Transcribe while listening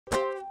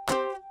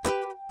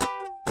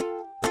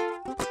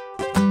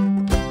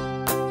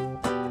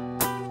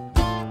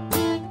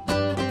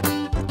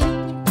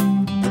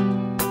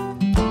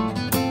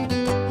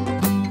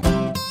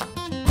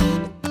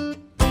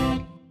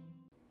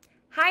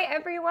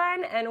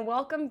everyone, and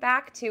welcome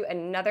back to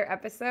another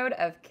episode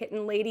of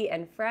Kitten Lady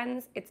and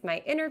Friends. It's my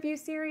interview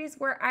series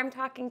where I'm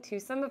talking to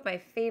some of my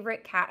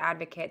favorite cat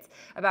advocates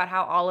about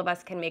how all of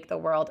us can make the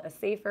world a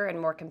safer and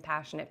more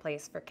compassionate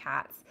place for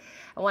cats.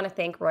 I want to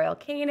thank Royal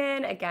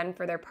Canin again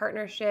for their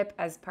partnership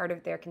as part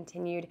of their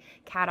continued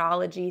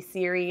Catology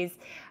series.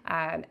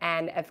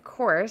 And of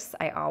course,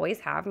 I always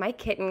have my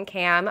kitten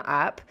cam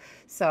up.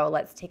 So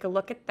let's take a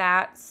look at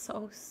that.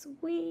 So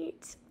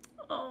sweet.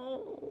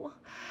 Oh.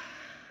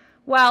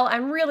 Well,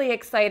 I'm really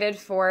excited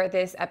for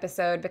this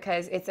episode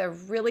because it's a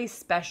really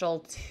special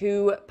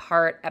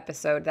two-part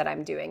episode that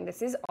I'm doing.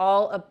 This is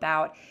all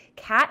about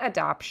cat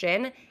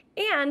adoption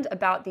and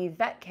about the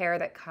vet care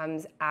that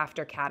comes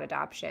after cat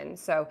adoption.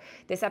 So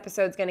this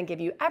episode is going to give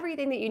you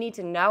everything that you need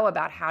to know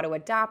about how to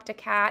adopt a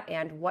cat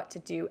and what to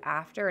do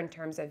after in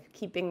terms of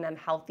keeping them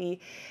healthy.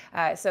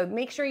 So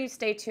make sure you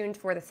stay tuned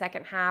for the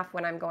second half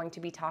when I'm going to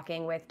be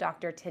talking with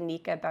Dr.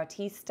 Tanika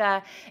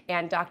Bautista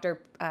and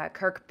Dr.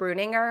 Kirk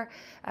Bruninger.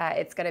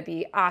 It's going to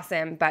be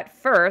awesome. But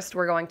first,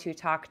 we're going to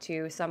talk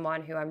to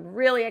someone who I'm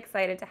really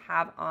excited to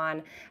have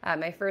on.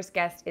 My first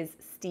guest is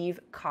Steve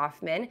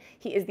Kaufman.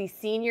 He is the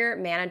Senior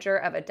Manager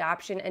of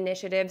Adoption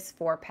Initiatives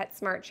for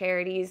Petsmart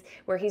Charities,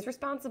 where he's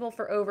responsible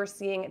for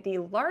overseeing the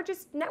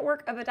largest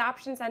network of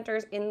adoption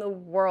centers in the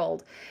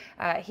world.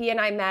 He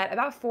and I met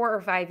about 4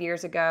 or 5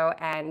 years ago,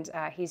 and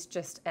he's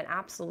just an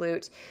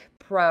absolute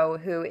pro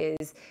who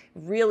is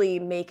really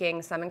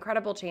making some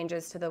incredible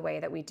changes to the way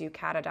that we do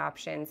cat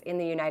adoptions in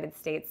the United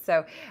States.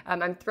 So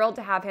I'm thrilled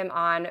to have him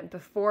on.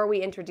 Before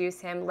we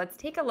introduce him, let's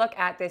take a look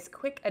at this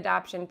quick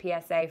adoption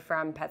PSA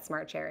from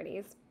Petsmart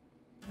Charities.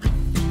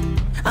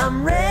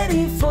 I'm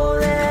ready for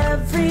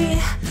every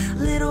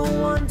little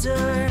wonder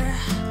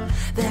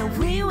that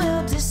we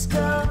will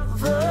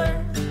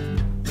discover.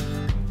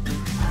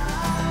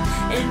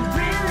 In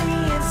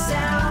brilliant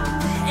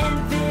sound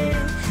and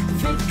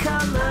vivid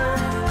color,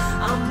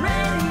 I'm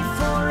ready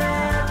for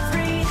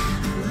every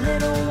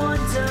little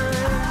wonder.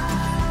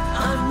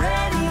 I'm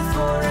ready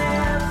for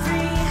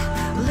every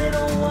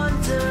little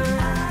wonder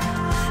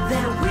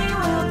that we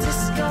will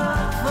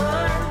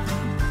discover.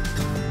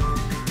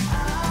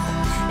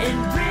 In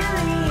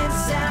brilliant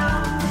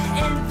sound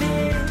and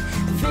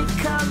vivid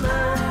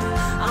color,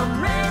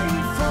 I'm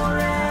ready for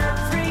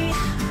every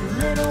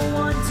little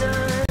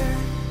wonder.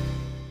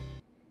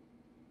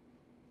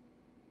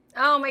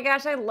 Oh my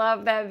gosh, I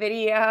love that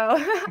video.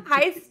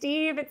 Hi,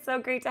 Steve. It's so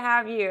great to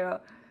have you.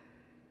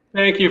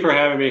 Thank you for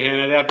having me,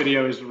 Hannah. That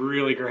video is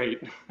really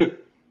great.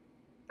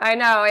 I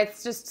know,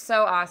 it's just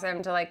so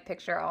awesome to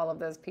picture all of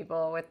those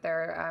people with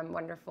their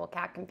wonderful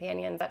cat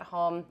companions at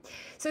home.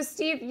 So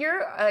Steve,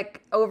 you're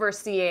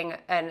overseeing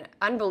an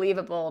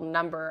unbelievable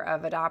number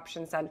of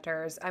adoption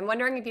centers. I'm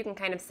wondering if you can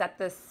kind of set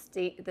the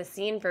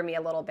scene for me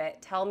a little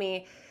bit. Tell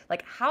me,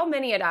 how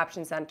many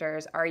adoption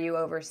centers are you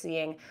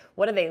overseeing?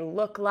 What do they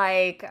look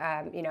like?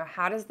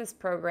 How does this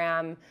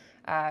program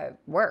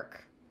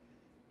work?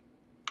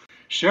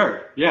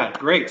 Sure. Yeah,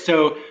 great.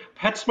 So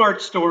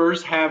PetSmart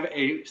stores have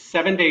a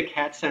 7-day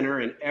cat center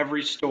in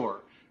every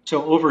store.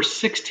 So over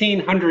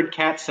 1,600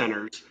 cat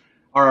centers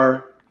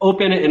are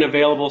open and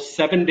available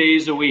 7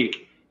 days a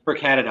week for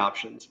cat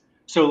adoptions.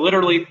 So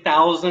literally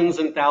thousands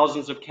and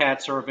thousands of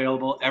cats are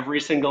available every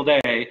single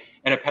day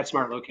at a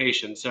PetSmart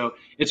location. So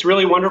it's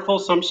really wonderful.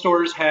 Some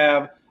stores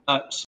have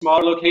a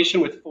smaller location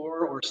with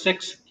 4 or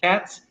 6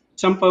 cats.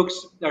 Some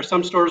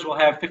stores will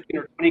have 15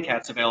 or 20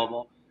 cats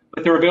available,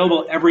 but they're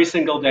available every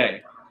single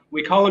day.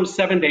 We call them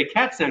 7-day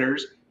cat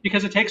centers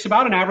because it takes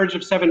about an average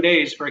of 7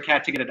 days for a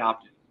cat to get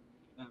adopted.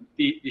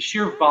 The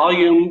sheer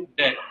volume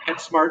that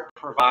PetSmart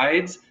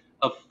provides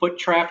of foot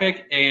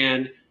traffic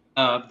and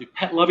the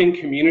pet-loving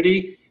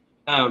community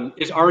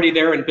is already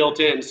there and built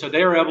in. So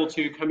they are able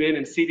to come in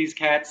and see these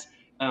cats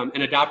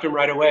and adopt them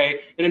right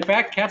away. And in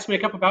fact, cats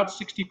make up about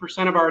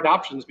 60% of our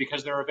adoptions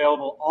because they're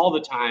available all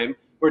the time,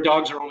 where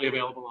dogs are only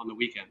available on the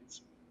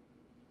weekends.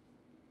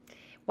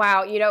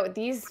 Wow,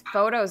 these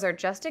photos are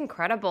just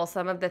incredible.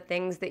 Some of the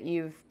things that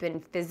you've been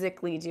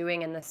physically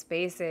doing in the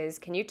spaces.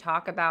 Can you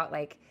talk about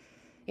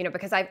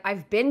because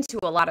I've been to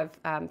a lot of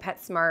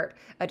PetSmart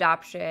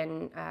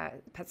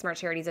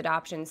Charities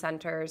adoption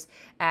centers,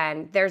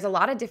 and there's a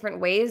lot of different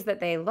ways that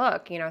they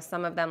look.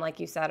 Some of them, like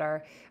you said,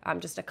 are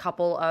just a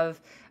couple of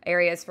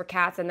areas for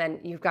cats, and then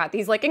you've got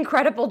these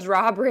incredible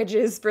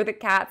drawbridges for the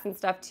cats and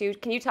stuff too.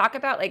 Can you talk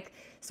about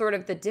sort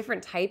of the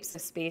different types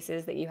of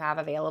spaces that you have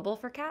available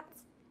for cats?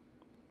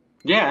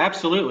 Yeah,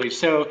 absolutely.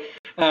 So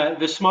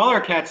the smaller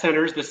cat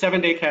centers, the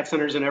 7-day cat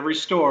centers in every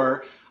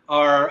store,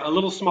 are a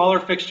little smaller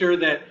fixture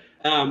that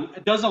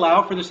does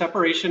allow for the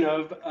separation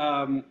of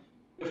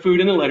the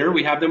food and the litter.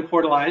 We have them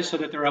portalized so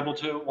that they're able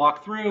to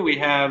walk through. We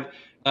have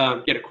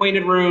get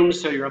acquainted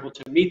rooms so you're able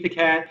to meet the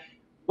cat.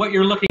 What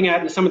you're looking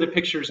at in some of the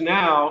pictures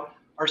now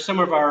are some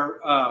of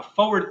our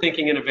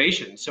forward-thinking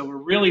innovations. So we're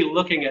really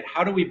looking at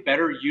how do we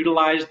better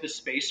utilize the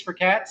space for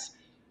cats.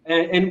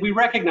 And we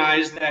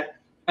recognize that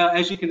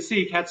as you can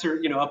see, cats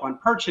are up on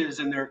perches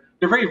and they're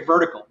very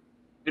vertical.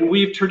 And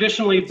we've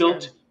traditionally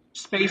built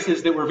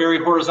spaces that were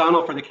very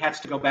horizontal for the cats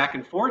to go back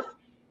and forth.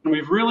 And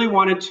we've really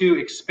wanted to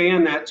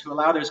expand that to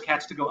allow those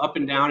cats to go up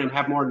and down and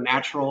have more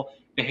natural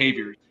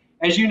behaviors.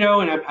 As you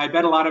know, and I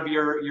bet a lot of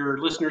your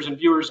listeners and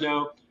viewers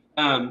know,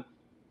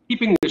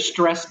 keeping the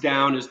stress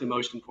down is the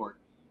most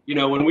important. You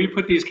know, when we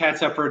put these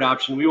cats up for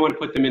adoption, we want to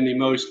put them in the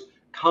most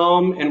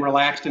calm and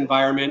relaxed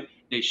environment.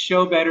 They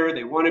show better,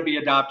 they want to be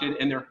adopted,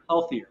 and they're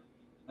healthier.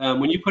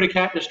 When you put a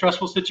cat in a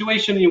stressful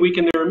situation, you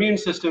weaken their immune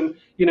system,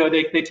 you know,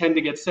 they tend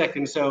to get sick.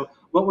 And so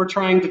what we're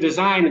trying to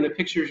design in the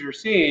pictures you're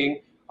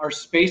seeing are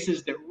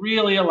spaces that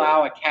really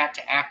allow a cat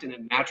to act in a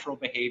natural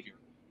behavior.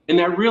 And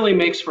that really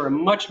makes for a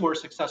much more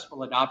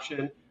successful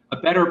adoption, a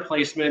better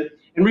placement.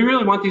 And we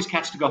really want these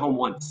cats to go home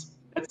once.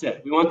 That's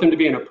it. We want them to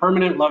be in a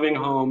permanent, loving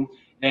home.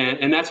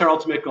 And that's our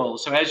ultimate goal.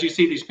 So as you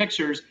see these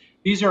pictures,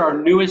 these are our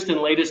newest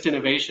and latest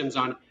innovations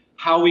on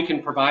how we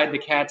can provide the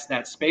cats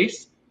that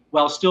space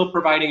while still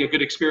providing a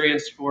good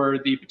experience for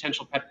the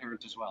potential pet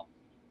parent as well.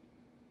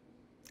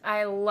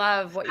 I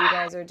love what you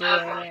guys are doing.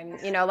 And,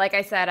 you know, like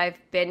I said, I've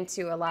been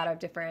to a lot of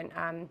different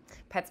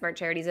Petsmart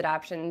Charities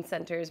adoption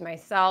centers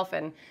myself.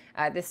 And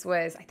I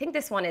think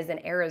this one is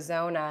in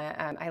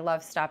Arizona. I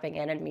love stopping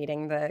in and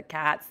meeting the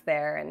cats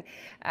there.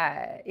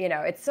 And, you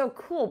know, it's so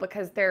cool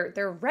because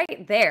they're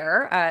right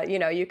there. You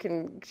know, you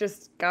can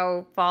just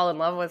go fall in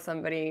love with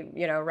somebody,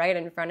 you know, right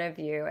in front of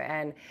you.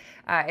 And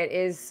it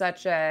is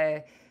such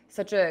a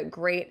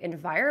great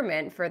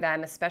environment for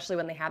them, especially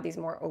when they have these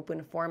more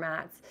open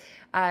formats.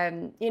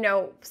 You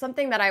know,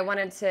 something that I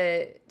wanted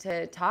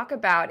to talk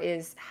about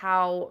is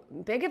how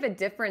big of a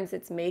difference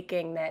it's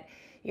making that,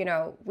 you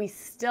know, we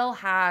still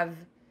have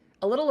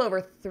a little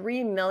over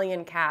 3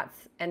 million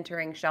cats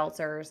entering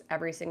shelters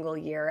every single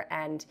year.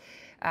 And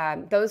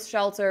those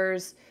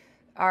shelters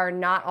are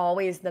not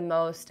always the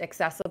most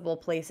accessible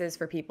places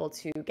for people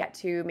to get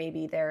to.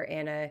 Maybe they're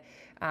in a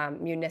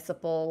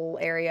municipal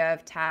area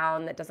of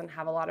town that doesn't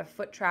have a lot of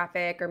foot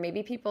traffic, or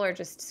maybe people are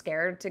just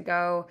scared to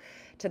go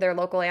to their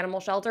local animal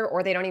shelter,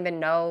 or they don't even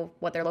know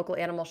what their local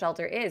animal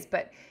shelter is.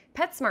 But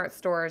Petsmart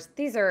stores,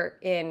 these are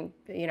in,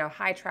 you know,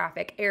 high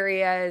traffic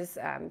areas,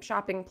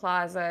 shopping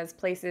plazas,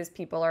 places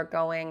people are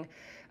going,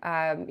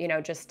 you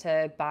know, just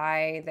to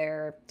buy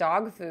their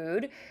dog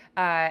food,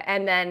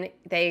 and then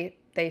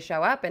they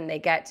show up and they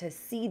get to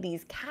see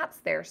these cats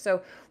there.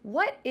 So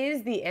what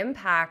is the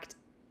impact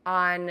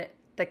on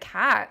the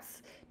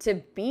cats to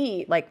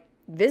be like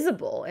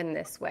visible in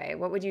this way?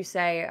 What would you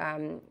say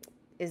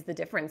is the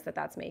difference that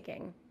that's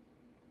making?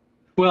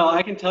 Well,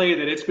 I can tell you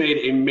that it's made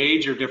a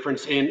major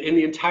difference in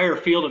the entire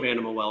field of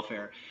animal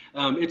welfare.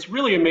 It's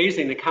really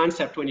amazing, the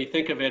concept, when you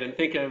think of it and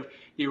think of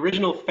the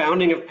original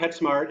founding of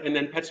PetSmart and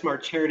then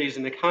PetSmart Charities,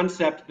 and the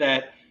concept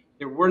that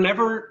we're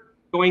never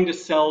going to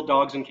sell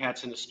dogs and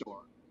cats in a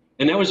store.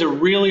 And that was a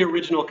really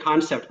original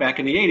concept back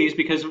in the 80s,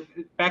 because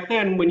back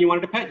then when you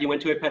wanted a pet, you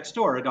went to a pet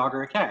store, a dog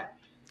or a cat.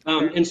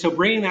 And so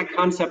bringing that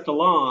concept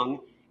along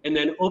and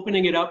then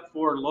opening it up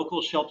for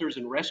local shelters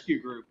and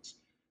rescue groups,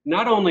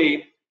 not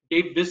only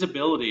gave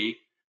visibility,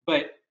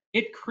 but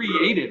it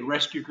created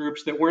rescue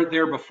groups that weren't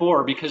there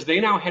before, because they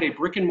now had a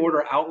brick and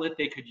mortar outlet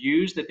they could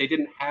use that they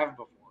didn't have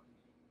before.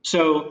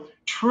 So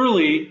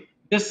truly,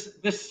 this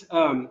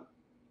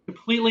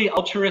completely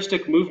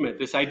altruistic movement,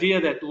 this idea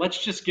that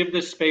let's just give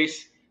this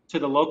space to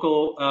the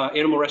local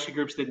animal rescue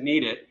groups that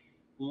need it,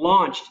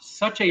 launched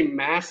such a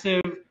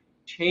massive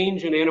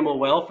change in animal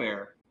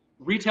welfare.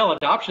 Retail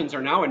adoptions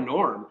are now a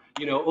norm.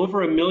 You know, over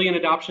 1 million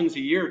adoptions a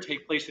year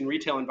take place in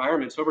retail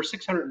environments, over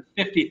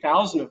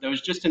 650,000 of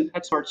those just in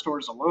PetSmart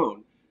stores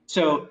alone.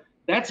 So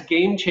that's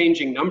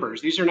game-changing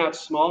numbers. These are not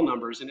small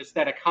numbers, and it's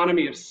that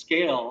economy of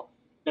scale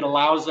that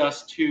allows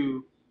us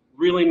to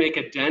really make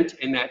a dent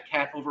in that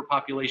cat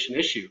overpopulation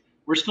issue.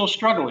 We're still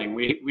struggling.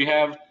 We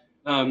have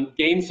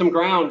gained some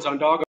grounds on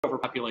dog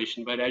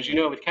overpopulation, but as you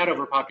know, with cat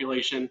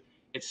overpopulation,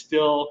 it's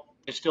still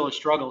a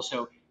struggle.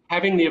 So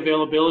having the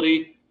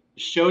availability to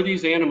show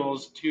these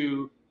animals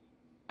to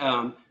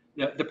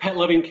the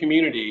pet-loving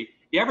community,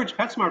 the average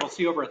PetSmart will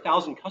see over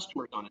 1,000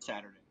 customers on a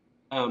Saturday.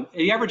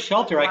 The average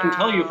shelter, I can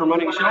tell you from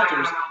running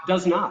shelters,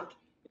 does not.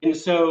 And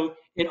so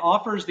it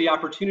offers the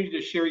opportunity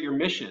to share your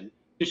mission,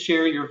 to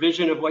share your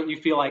vision of what you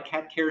feel like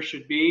cat care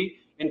should be,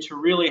 and to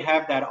really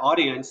have that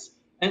audience.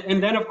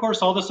 And then, of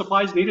course, all the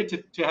supplies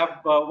needed to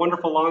have a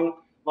wonderful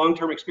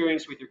long-term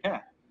experience with your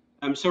cat.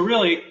 So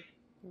really,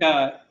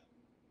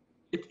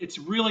 it's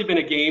really been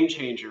a game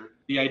changer,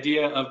 the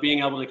idea of being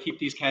able to keep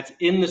these cats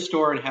in the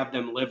store and have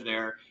them live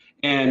there.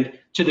 And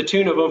to the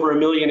tune of over 1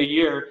 million a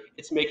year,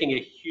 it's making a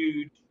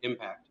huge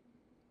impact.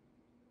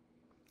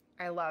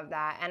 I love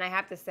that. And I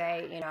have to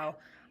say, you know,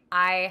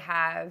 I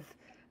have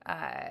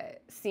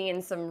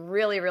seen some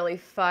really, really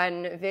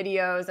fun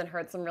videos and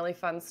heard some really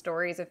fun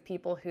stories of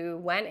people who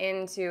went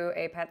into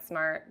a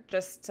PetSmart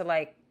just to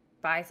like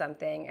buy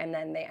something, and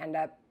then they end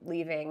up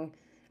leaving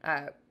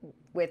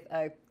with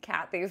a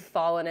cat they've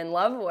fallen in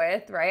love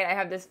with, right? I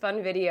have this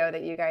fun video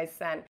that you guys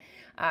sent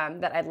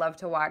that I'd love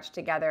to watch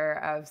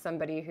together of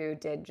somebody who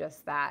did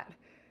just that.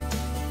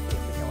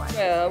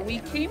 Well, we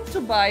came to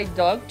buy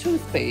dog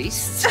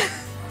toothpaste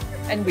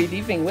and we're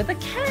leaving with a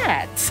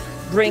cat.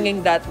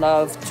 bringing that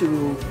love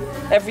to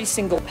every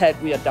single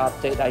pet we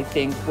adopted, I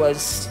think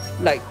was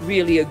like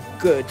really a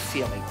good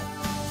feeling.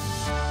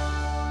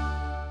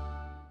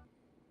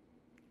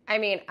 I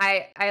mean,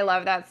 I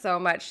love that so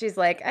much. She's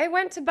like, I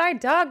went to buy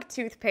dog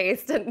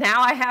toothpaste and now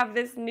I have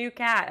this new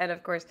cat. And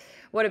of course,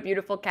 what a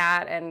beautiful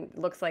cat, and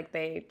looks like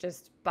they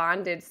just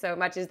bonded so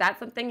much. Is that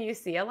something you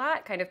see a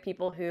lot? Kind of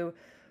people who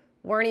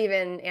weren't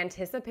even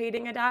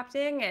anticipating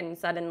adopting and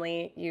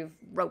suddenly you've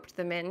roped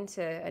them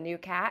into a new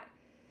cat?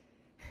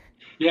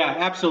 Yeah,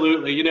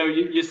 absolutely. You know,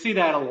 you see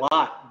that a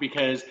lot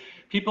because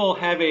people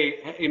have a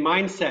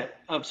mindset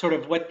of sort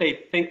of what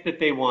they think that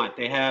they want.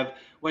 They have,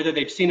 whether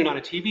they've seen it on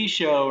a TV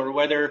show or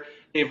whether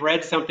they've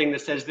read something that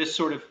says this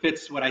sort of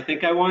fits what I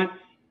think I want.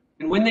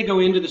 And when they go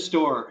into the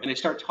store and they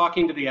start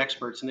talking to the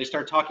experts and they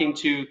start talking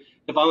to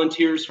the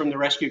volunteers from the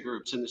rescue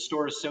groups and the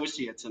store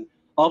associates and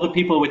all the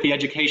people with the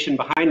education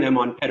behind them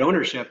on pet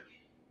ownership,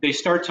 they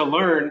start to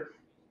learn,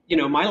 you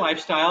know, my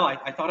lifestyle,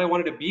 I thought I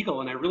wanted a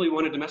beagle and I really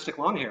wanted domestic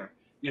long hair.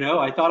 You know,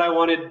 I thought I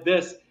wanted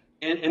this.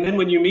 And then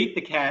when you meet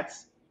the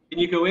cats and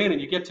you go in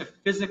and you get to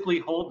physically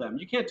hold them,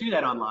 you can't do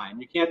that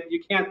online. You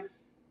can't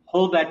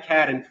hold that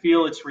cat and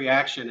feel its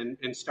reaction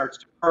and starts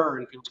to purr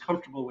and feels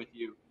comfortable with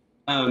you.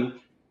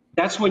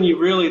 That's when you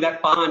really,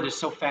 that bond is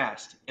so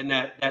fast, and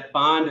that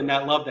bond and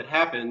that love that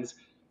happens.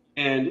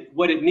 And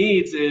what it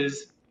needs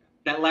is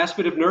that last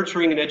bit of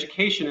nurturing and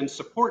education and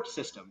support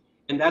system.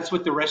 And that's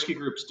what the rescue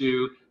groups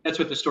do. That's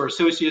what the store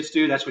associates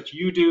do. That's what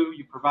you do.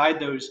 You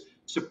provide those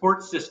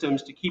support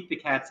systems to keep the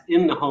cats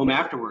in the home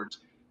afterwards.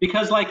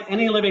 Because like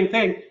any living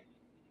thing,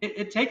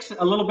 it takes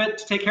a little bit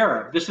to take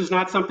care of. This is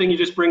not something you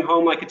just bring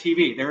home like a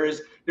TV.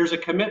 There's a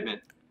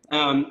commitment.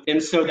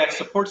 And so that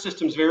support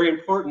system is very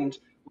important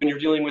when you're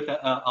dealing with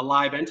a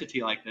live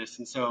entity like this.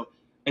 And so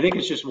I think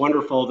it's just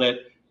wonderful that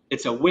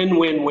it's a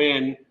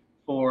win-win-win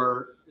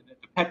for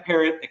the pet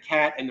parent, the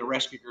cat, and the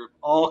rescue group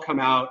all come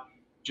out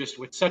just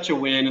with such a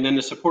win. And then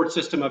the support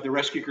system of the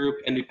rescue group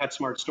and the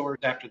PetSmart stores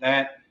after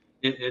that,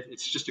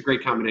 it's just a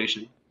great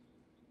combination.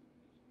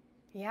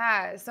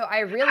 Yeah, so I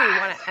really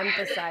want to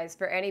emphasize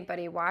for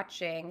anybody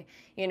watching,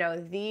 you know,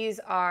 these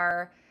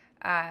are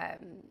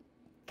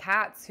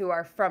cats who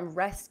are from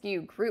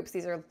rescue groups.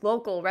 These are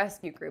local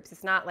rescue groups.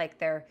 It's not like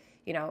they're,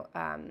 you know,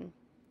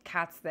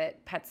 cats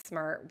that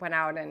PetSmart went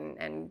out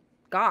and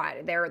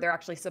got. They're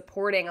actually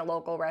supporting a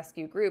local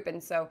rescue group.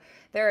 And so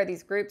there are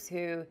these groups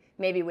who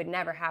maybe would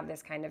never have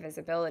this kind of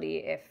visibility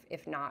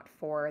if not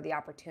for the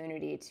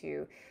opportunity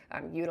to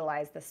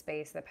utilize the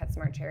space that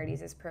Petsmart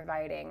Charities is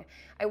providing.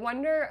 I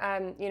wonder,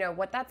 you know,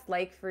 what that's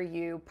like for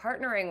you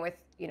partnering with,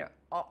 you know,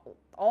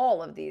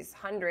 all of these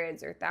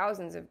hundreds or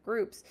thousands of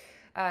groups.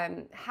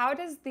 How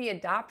does the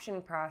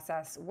adoption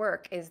process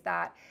work? Is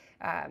that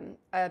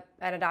an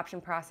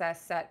adoption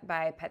process set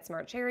by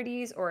PetSmart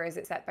Charities, or is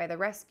it set by the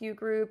rescue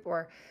group,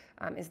 or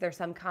is there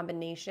some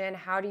combination?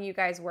 How do you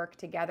guys work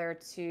together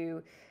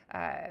to,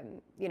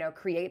 you know,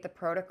 create the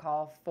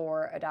protocol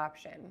for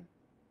adoption?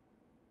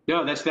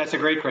 No, that's a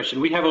great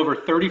question. We have over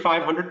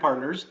 3,500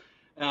 partners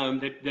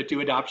that do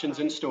adoptions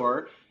in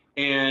store,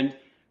 and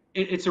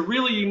it's a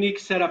really unique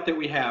setup that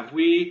we have.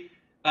 We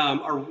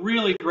are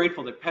really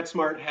grateful that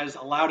PetSmart has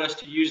allowed us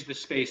to use this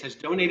space, has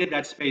donated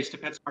that space to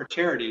PetSmart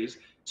Charities,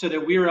 so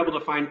that we are able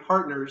to find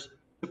partners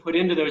to put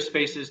into those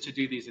spaces to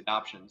do these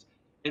adoptions.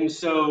 And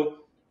so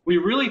we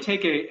really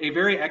take a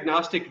very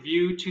agnostic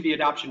view to the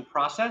adoption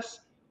process.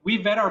 We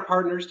vet our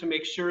partners to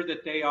make sure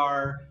that they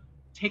are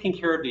taking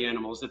care of the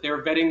animals, that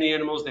they're vetting the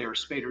animals, they are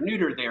spayed or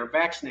neutered, they are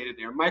vaccinated,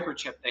 they are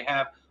microchipped, they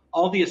have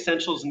all the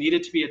essentials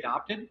needed to be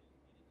adopted.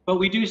 But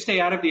we do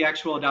stay out of the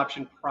actual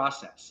adoption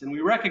process. And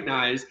we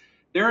recognize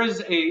there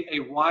is a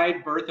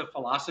wide berth of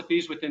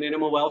philosophies within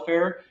animal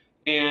welfare,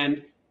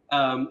 and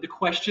the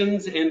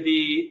questions and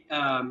the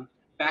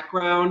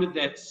background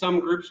that some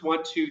groups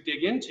want to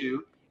dig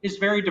into is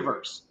very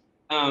diverse.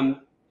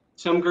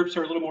 Some groups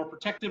are a little more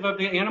protective of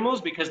the animals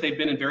because they've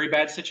been in very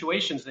bad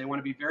situations. They want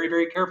to be very,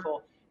 very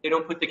careful they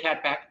don't put the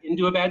cat back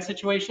into a bad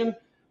situation.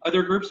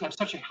 Other groups have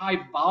such a high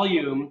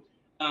volume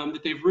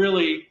that they've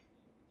really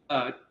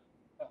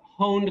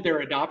honed their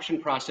adoption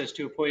process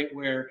to a point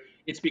where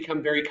it's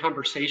become very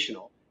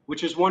conversational,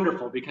 which is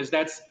wonderful because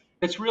that's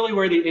really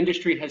where the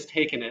industry has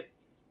taken it,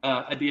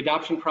 the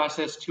adoption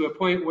process, to a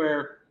point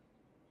where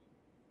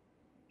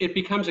it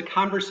becomes a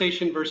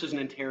conversation versus an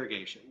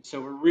interrogation.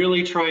 So we're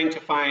really trying to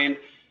find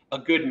a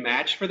good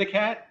match for the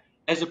cat,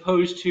 as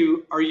opposed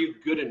to, are you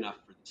good enough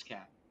for this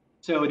cat?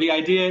 So the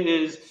idea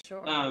is,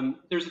 Sure.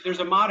 There's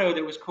a motto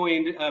that was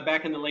coined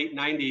back in the late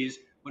 90s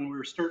when we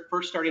were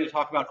first starting to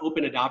talk about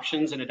open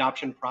adoptions and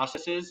adoption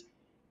processes.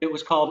 It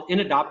was called "In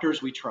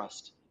Adopters We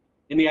Trust."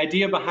 And the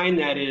idea behind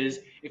that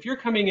is, if you're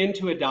coming in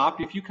to adopt,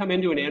 if you come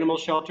into an animal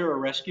shelter or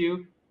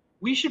rescue,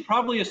 we should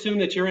probably assume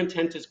that your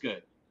intent is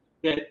good,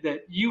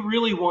 that you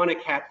really want a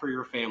cat for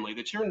your family,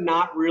 that you're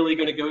not really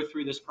going to go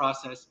through this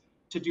process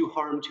to do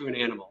harm to an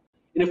animal.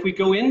 And if we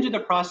go into the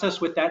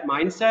process with that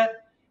mindset,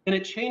 then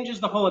it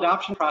changes the whole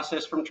adoption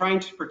process from trying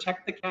to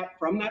protect the cat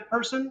from that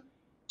person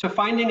to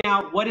finding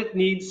out what it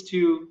needs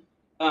to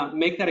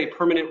make that a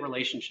permanent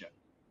relationship.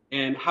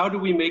 and how do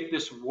we make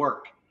this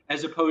work,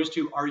 as opposed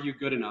to are you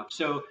good enough?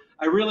 So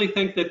I really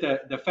think that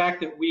the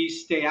fact that we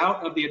stay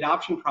out of the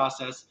adoption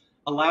process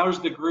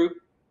allows the group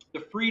the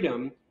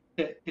freedom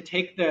to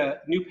take the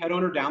new pet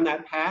owner down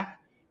that path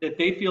that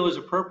they feel is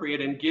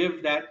appropriate and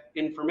give that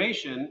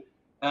information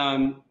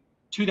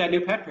to that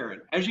new pet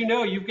parent. As you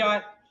know, you've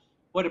got,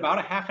 what, about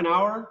a half an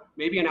hour,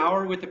 maybe an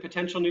hour with a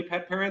potential new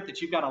pet parent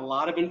that you've got a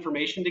lot of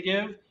information to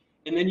give.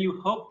 And then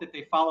you hope that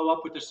they follow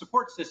up with a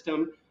support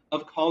system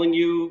of calling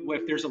you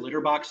if there's a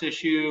litter box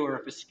issue or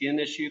if a skin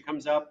issue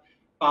comes up,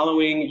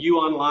 following you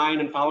online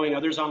and following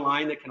others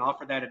online that can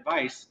offer that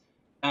advice.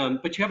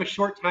 But you have a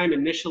short time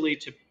initially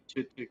to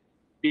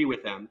be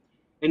with them.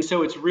 And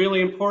so it's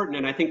really important,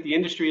 and I think the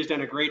industry has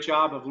done a great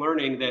job of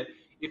learning that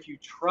if you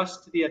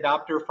trust the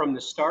adopter from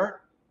the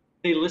start,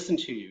 they listen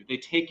to you, they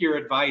take your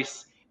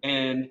advice,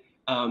 and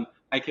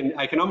I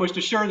can almost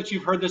assure that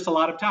you've heard this a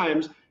lot of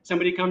times.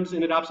 Somebody comes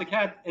and adopts a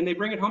cat, and they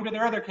bring it home to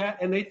their other cat,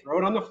 and they throw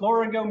it on the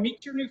floor and go,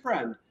 meet your new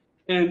friend.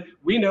 And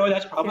we know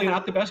that's probably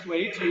not the best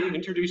way to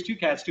introduce two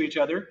cats to each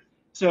other.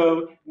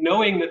 So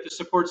knowing that the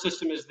support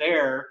system is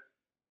there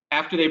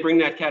after they bring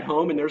that cat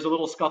home and there's a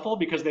little scuffle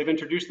because they've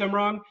introduced them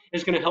wrong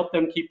is going to help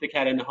them keep the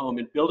cat in the home.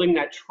 And building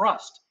that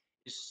trust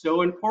is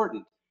so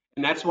important.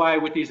 And that's why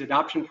with these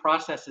adoption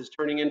processes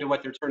turning into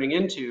what they're turning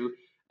into,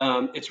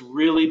 it's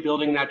really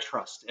building that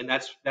trust. And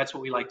that's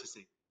what we like to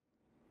see.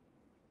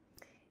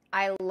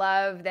 I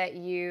love that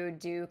you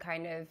do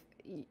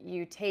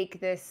you take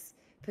this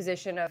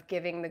position of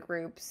giving the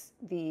groups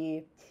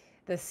the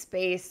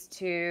space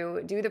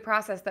to do the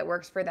process that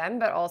works for them,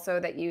 but also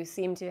that you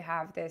seem to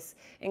have this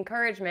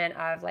encouragement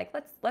of like,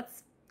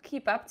 let's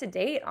keep up to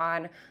date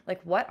on like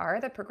what are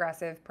the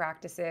progressive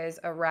practices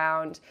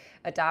around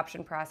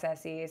adoption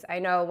processes. I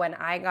know when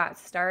I got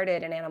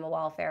started in animal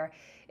welfare,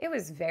 it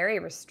was very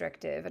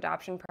restrictive.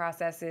 Adoption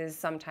processes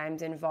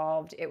sometimes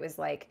involved, it was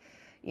like,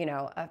 you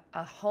know,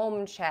 a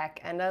home check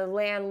and a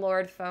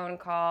landlord phone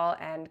call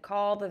and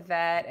call the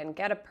vet and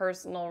get a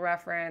personal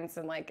reference.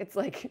 And like, it's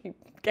like you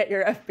get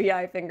your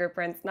FBI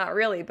fingerprints, not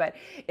really, but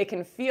it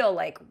can feel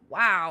like,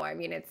 wow. I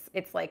mean,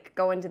 it's like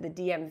going to the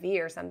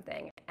DMV or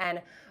something.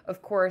 And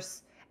of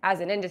course, as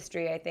an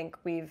industry, I think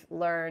we've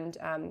learned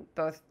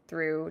both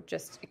through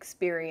just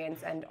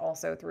experience and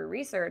also through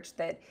research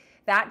that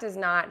does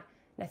not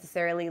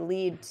necessarily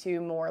lead to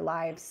more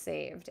lives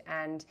saved.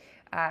 And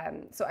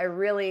so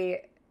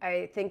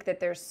I think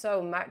that there's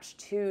so much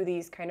to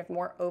these kind of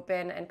more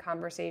open and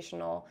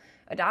conversational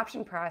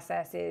adoption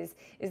processes.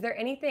 Is there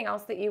anything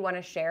else that you want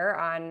to share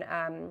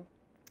on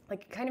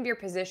like kind of your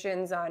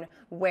positions on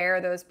where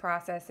those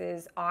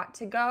processes ought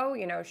to go?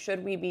 You know,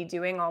 should we be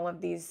doing all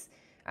of these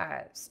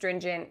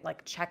stringent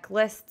like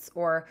checklists,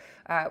 or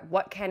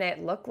what can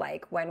it look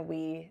like when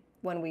we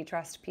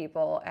trust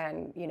people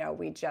and, you know,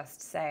 we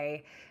just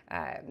say,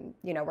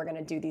 you know, we're going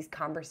to do these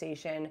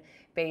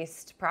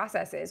conversation-based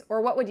processes?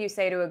 Or what would you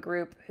say to a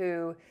group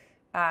who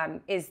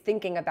is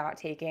thinking about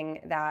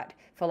taking that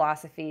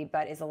philosophy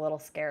but is a little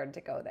scared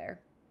to go there?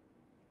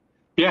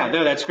 Yeah,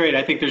 no, that's great.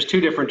 I think there's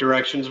two different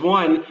directions.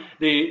 One,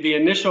 the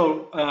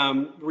initial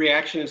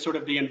reaction and sort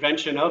of the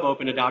invention of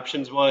open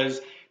adoptions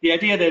was the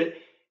idea that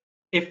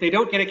if they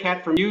don't get a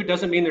cat from you,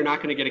 doesn't mean they're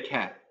not going to get a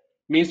cat.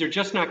 It means they're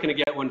just not going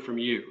to get one from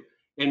you.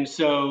 And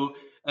so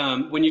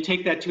when you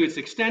take that to its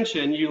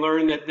extension, you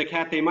learn that the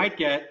cat they might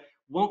get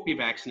won't be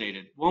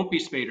vaccinated, won't be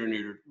spayed or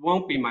neutered,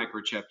 won't be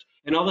microchipped.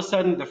 And all of a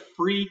sudden, the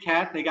free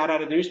cat they got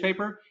out of the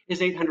newspaper is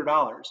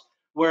 $800.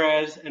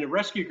 Whereas in a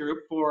rescue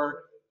group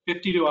for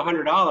 $50 to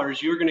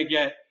 $100, you're going to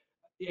get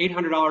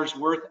 $800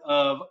 worth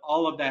of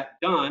all of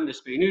that done, the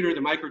spay neuter,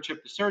 the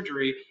microchip, the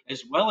surgery,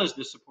 as well as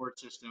the support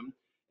system.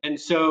 And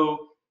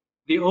so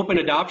the open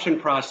adoption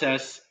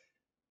process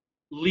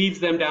leads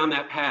them down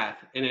that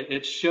path, and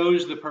it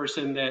shows the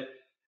person that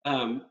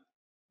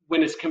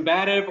when it's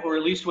combative, or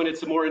at least when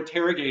it's more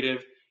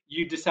interrogative,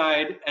 you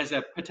decide as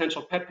a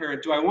potential pet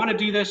parent, do I want to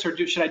do this, or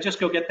should I just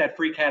go get that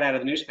free cat out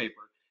of the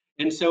newspaper?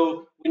 And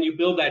so when you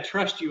build that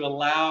trust, you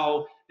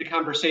allow the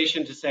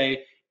conversation to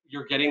say,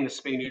 you're getting the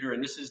spay neuter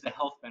and this is the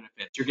health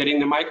benefits. You're getting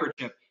the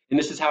microchip and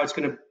this is how it's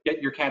going to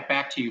get your cat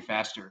back to you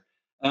faster.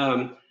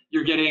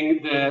 You're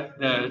getting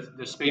the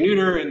spay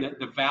neuter and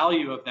the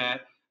value of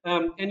that.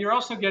 And you're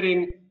also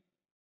getting,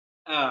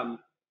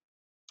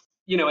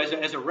 you know,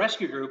 as a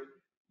rescue group,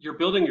 you're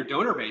building your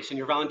donor base and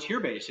your volunteer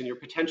base and your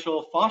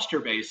potential foster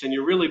base, and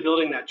you're really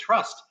building that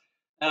trust.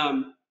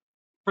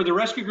 For the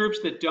rescue groups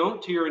that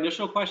don't, to your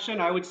initial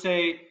question, I would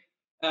say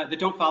that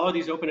don't follow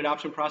these open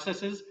adoption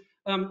processes,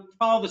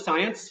 follow the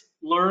science,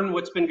 learn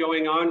what's been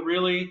going on.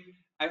 Really,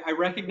 I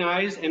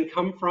recognize and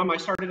come from, I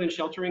started in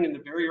sheltering in the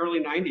very early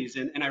 90s,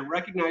 and I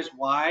recognize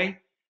why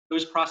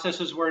those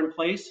processes were in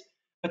place,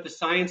 but the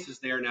science is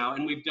there now,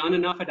 and we've done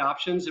enough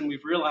adoptions, and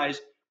we've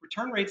realized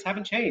return rates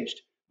haven't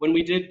changed when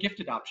we did gift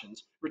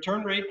adoptions.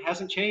 Return rate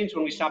hasn't changed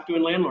when we stopped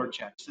doing landlord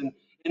checks.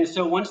 And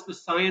so once the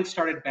science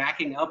started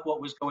backing up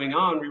what was going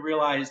on, we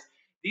realized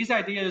these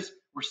ideas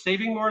were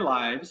saving more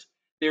lives,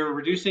 they were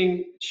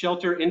reducing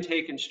shelter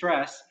intake and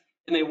stress,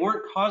 and they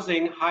weren't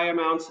causing high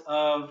amounts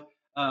of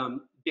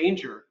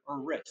danger or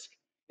risk.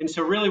 And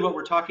so really what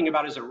we're talking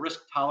about is a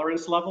risk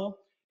tolerance level,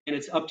 and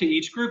it's up to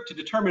each group to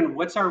determine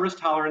what's our risk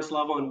tolerance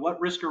level and what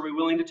risk are we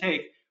willing to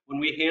take when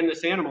we hand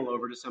this animal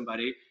over to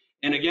somebody.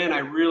 And again, I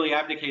really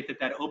advocate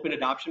that open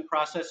adoption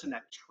process and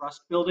that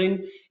trust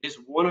building is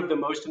one of the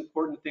most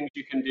important things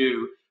you can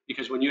do,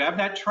 because when you have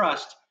that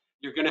trust,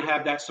 you're going to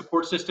have that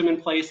support system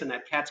in place and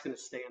that cat's going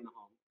to stay in the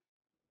home.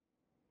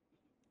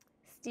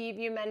 Steve,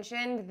 you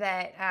mentioned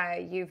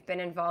that you've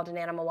been involved in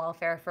animal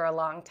welfare for a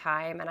long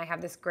time, and I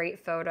have this great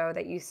photo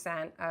that you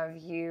sent of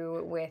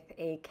you with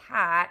a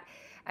cat.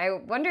 I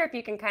wonder if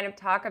you can kind of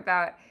talk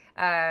about,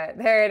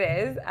 there it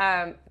is,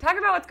 talk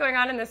about what's going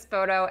on in this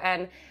photo,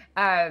 and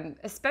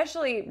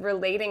especially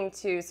relating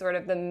to sort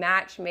of the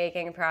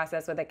matchmaking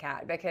process with a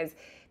cat, because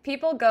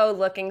people go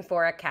looking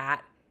for a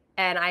cat,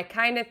 and I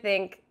kind of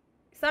think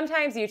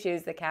sometimes you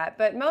choose the cat,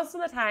 but most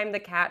of the time the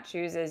cat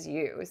chooses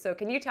you. So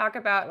can you talk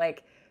about,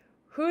 like,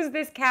 who's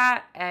this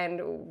cat, and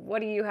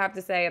what do you have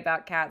to say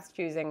about cats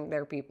choosing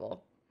their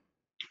people?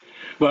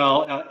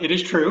 Well, it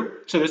is true.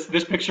 So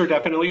this picture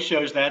definitely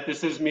shows that.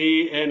 This is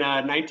me in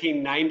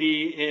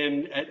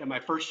 1990 at my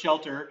first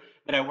shelter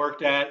that I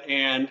worked at,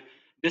 and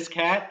this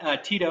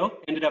cat, Tito,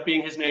 ended up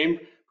being his name,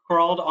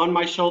 crawled on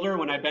my shoulder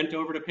when I bent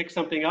over to pick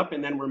something up,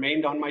 and then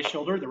remained on my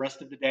shoulder the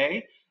rest of the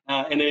day,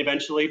 and then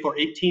eventually for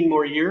 18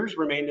 more years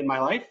remained in my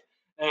life,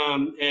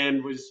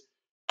 and was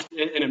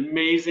an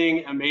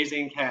amazing,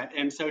 amazing cat.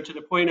 And so to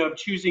the point of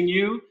choosing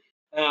you,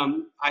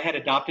 I had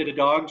adopted a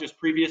dog just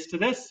previous to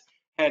this,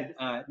 had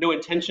no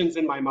intentions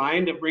in my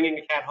mind of bringing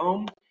a cat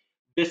home.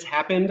 This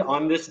happened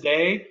on this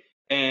day,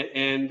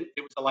 and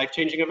it was a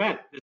life-changing event.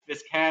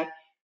 This cat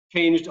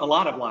changed a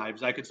lot of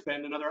lives. I could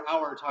spend another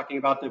hour talking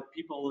about the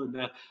people and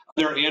the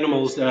other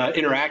animals,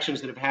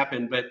 interactions that have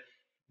happened, but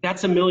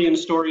that's a million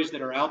stories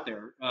that are out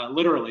there.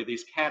 Literally,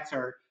 these cats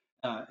are,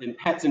 and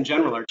pets in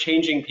general, are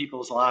changing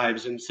people's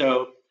lives. And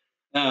so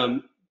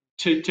to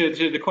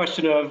the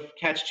question of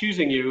cats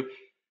choosing you,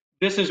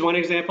 this is one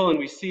example, and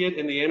we see it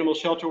in the animal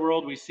shelter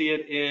world. We see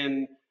it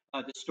in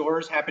the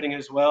stores happening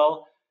as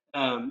well,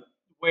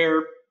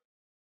 where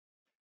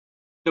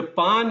the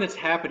bond that's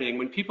happening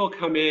when people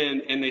come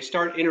in and they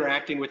start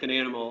interacting with an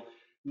animal,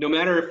 no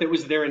matter if it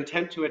was their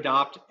intent to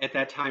adopt at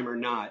that time or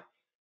not,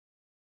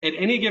 at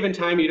any given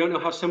time, you don't know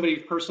how somebody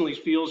personally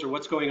feels or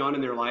what's going on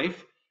in their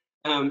life.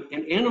 And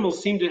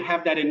animals seem to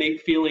have that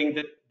innate feeling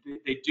that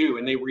they do,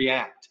 and they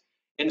react.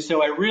 And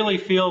so I really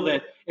feel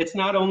that it's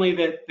not only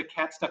that the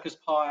cat stuck his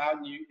paw out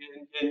and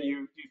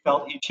you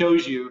felt he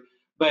chose you,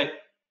 but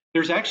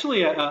there's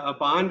actually a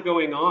bond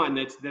going on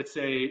that's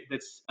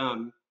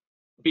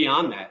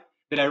beyond that.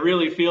 That I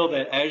really feel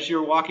that as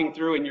you're walking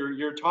through and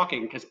you're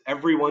talking, because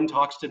everyone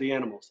talks to the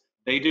animals,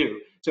 they do.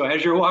 So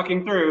as you're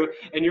walking through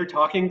and you're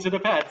talking to the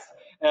pets,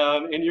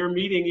 and you're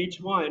meeting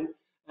each one,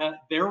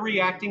 they're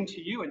reacting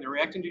to you, and they're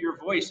reacting to your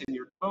voice and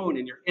your tone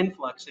and your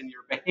influx and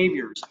your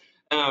behaviors.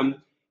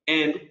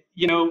 And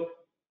you know,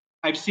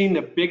 I've seen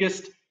the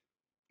biggest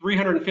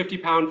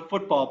 350-pound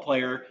football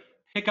player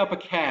pick up a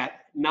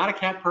cat, not a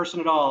cat person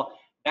at all.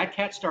 That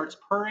cat starts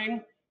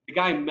purring, the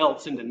guy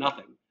melts into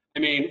nothing. I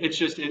mean, it's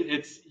just,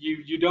 it's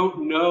you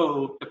don't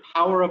know the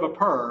power of a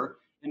purr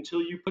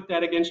until you put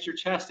that against your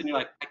chest and you're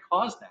like, I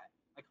caused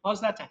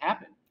that to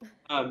happen.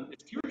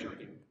 It's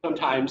tear-jerking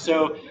sometimes.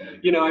 So,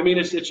 you know, I mean,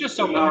 it's just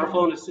so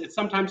powerful, and it's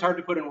sometimes hard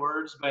to put in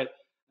words, but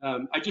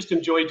I just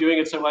enjoy doing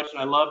it so much, and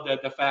I love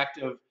the fact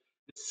of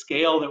the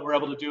scale that we're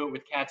able to do it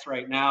with cats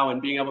right now,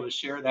 and being able to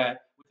share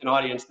that with an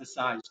audience this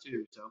size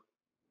too. So,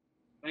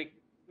 thank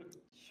you.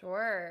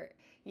 Sure.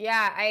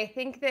 Yeah, I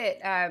think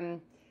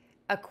that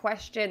a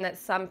question that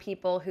some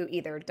people who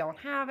either don't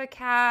have a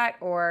cat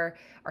or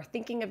are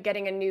thinking of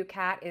getting a new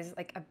cat is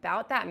like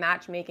about that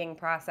matchmaking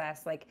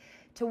process. Like,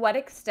 to what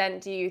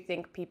extent do you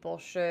think people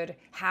should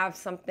have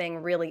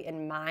something really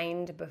in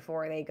mind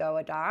before they go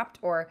adopt,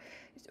 or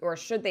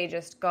should they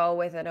just go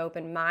with an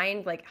open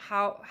mind? Like,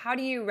 how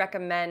do you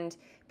recommend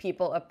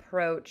people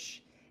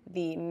approach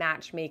the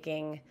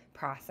matchmaking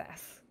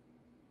process?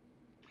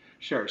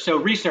 Sure. So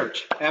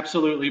research,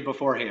 absolutely,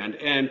 beforehand.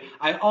 And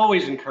I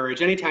always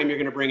encourage, anytime you're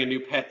going to bring a new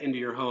pet into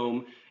your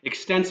home,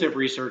 extensive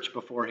research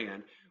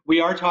beforehand. We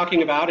are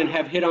talking about and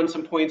have hit on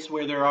some points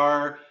where there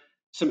are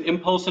some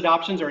impulse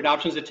adoptions or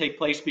adoptions that take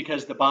place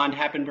because the bond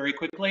happened very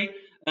quickly.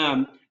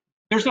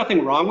 There's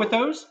nothing wrong with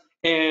those,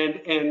 and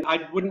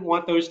I wouldn't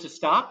want those to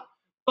stop.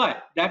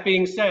 But that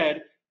being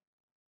said,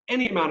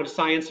 any amount of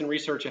science and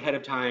research ahead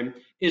of time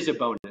is a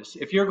bonus.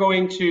 If you're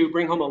going to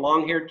bring home a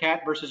long-haired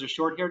cat versus a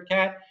short-haired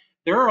cat,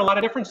 there are a lot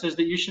of differences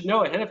that you should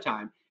know ahead of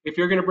time. If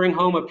you're going to bring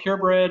home a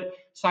purebred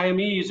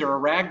Siamese or a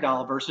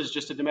ragdoll versus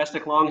just a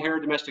domestic long-hair,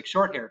 domestic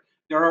short-hair,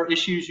 there are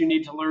issues you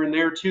need to learn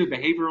there too,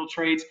 behavioral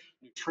traits,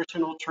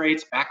 nutritional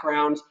traits,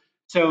 backgrounds.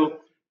 So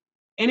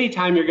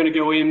anytime you're going to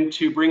go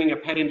into bringing a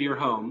pet into your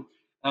home,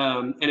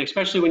 and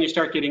especially when you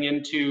start getting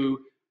into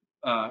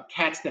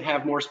cats that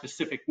have more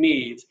specific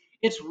needs,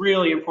 it's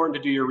really important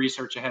to do your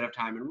research ahead of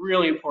time, and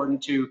really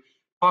important to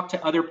talk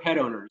to other pet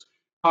owners.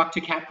 talk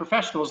to cat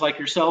professionals like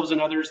yourselves and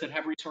others that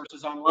have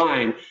resources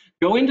online.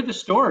 Go into the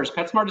stores.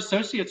 PetSmart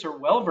associates are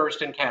well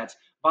versed in cats.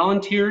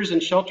 Volunteers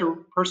and shelter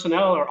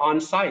personnel are on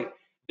site.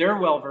 They're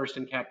well versed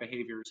in cat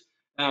behaviors.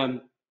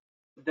 Um,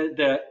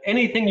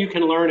 anything you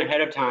can learn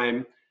ahead of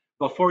time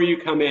before you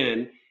come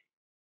in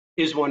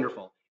is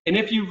wonderful. And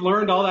if you've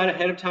learned all that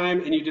ahead of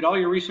time and you did all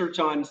your research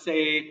on,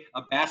 say,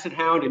 a Basset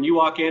Hound, and you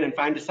walk in and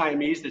find a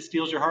Siamese that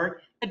steals your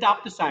heart,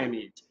 adopt the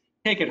Siamese.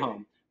 Take it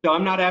home. So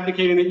I'm not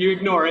advocating that you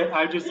ignore it.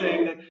 I'm just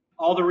saying that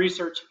all the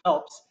research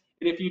helps.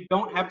 And if you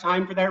don't have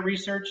time for that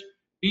research,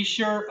 be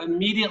sure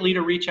immediately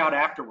to reach out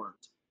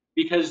afterwards,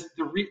 because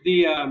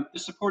the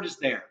support is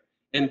there.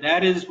 And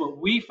that is what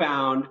we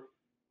found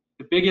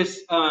the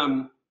biggest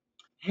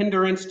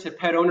hindrance to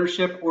pet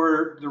ownership,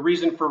 or the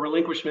reason for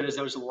relinquishment, is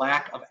those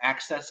lack of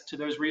access to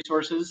those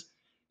resources.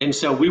 And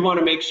so we want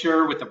to make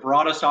sure with the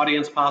broadest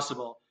audience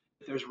possible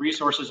that those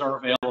resources are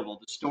available.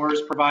 The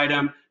stores provide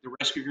them, the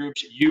rescue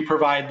groups, you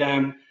provide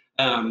them.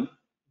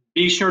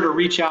 Be sure to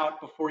reach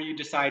out before you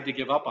decide to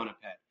give up on a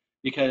pet,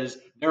 because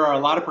there are a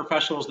lot of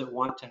professionals that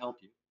want to help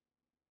you.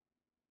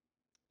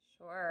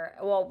 Sure.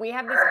 Well, we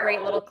have this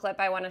great little clip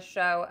I want to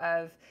show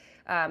of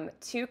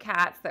two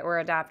cats that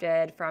were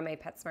adopted from a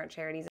Petsmart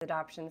Charities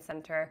adoption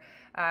center.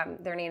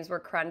 Their names were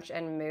Crunch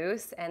and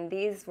Moose, and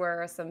these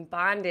were some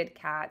bonded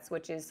cats,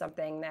 which is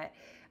something that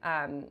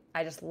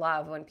I just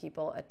love when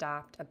people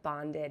adopt a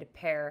bonded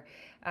pair.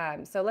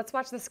 So let's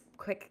watch this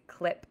quick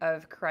clip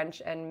of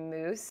Crunch and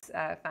Moose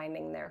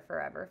finding their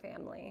forever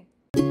family.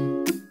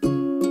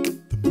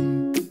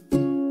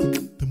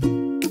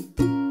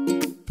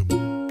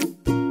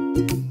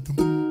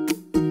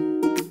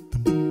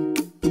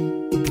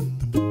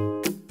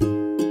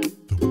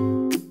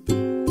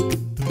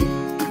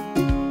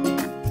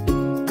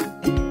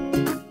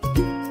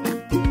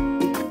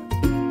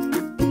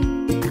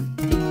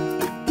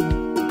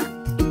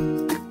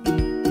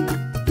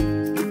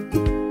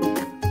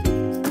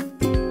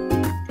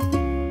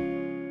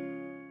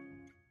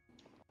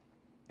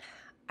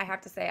 I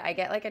have to say, I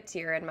get like a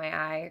tear in my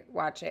eye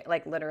watching,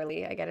 like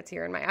literally, I get a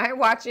tear in my eye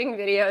watching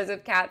videos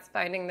of cats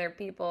finding their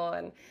people.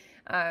 And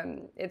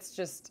it's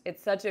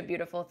such a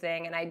beautiful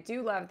thing. And I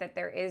do love that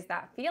there is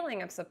that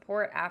feeling of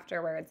support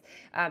afterwards.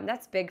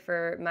 That's big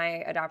for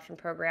my adoption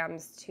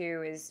programs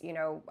too, is, you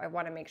know, I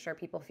want to make sure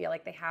people feel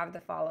like they have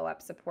the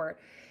follow-up support.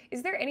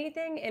 Is there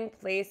anything in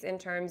place in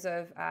terms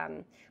of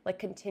like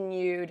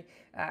continued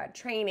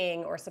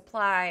training or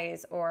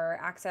supplies or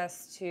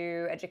access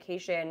to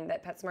education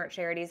that PetSmart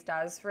Charities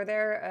does for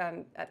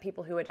their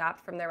people who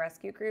adopt from their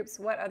rescue groups?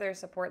 What other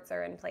supports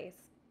are in place?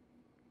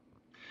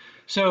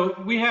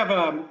 So we have,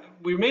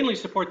 we mainly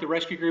support the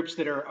rescue groups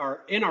that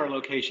are in our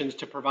locations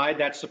to provide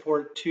that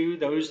support to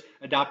those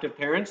adoptive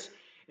parents.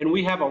 And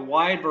we have a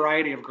wide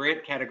variety of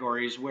grant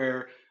categories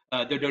where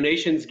the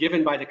donations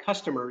given by the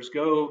customers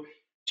go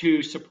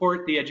to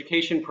support the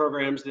education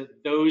programs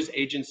that those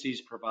agencies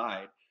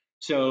provide.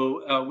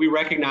 So we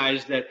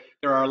recognize that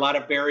there are a lot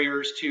of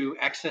barriers to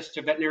access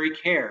to veterinary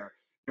care.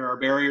 There are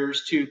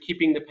barriers to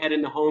keeping the pet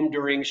in the home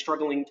during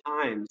struggling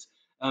times.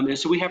 And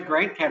so we have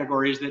grant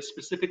categories that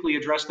specifically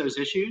address those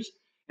issues,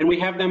 and we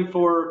have them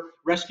for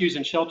rescues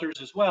and shelters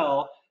as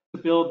well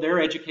to build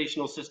their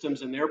educational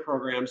systems and their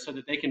programs so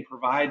that they can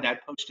provide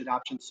that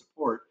post-adoption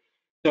support.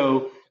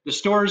 So the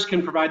stores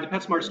can provide, the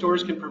PetSmart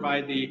stores can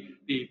provide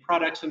the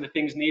products and the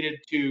things needed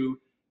to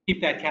keep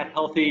that cat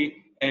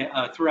healthy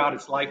throughout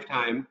its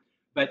lifetime,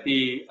 but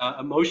the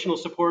emotional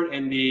support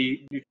and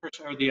the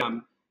nutrition or the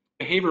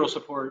behavioral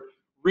support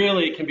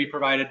really can be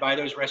provided by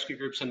those rescue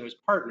groups and those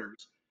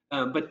partners.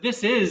 But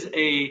this is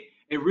a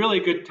really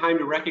good time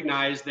to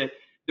recognize that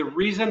the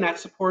reason that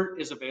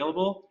support is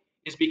available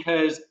is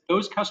because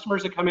those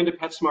customers that come into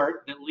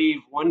PetSmart that leave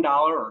 $1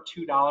 or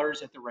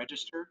 $2 at the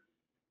register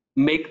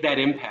make that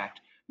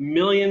impact.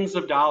 Millions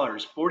of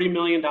dollars, $40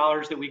 million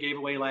that we gave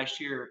away last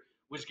year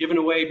was given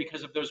away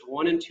because of those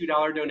 $1 and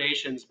 $2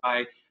 donations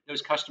by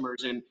those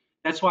customers. And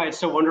that's why it's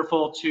so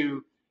wonderful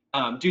to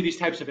do these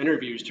types of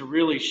interviews, to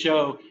really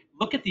show,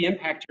 look at the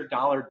impact your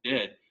dollar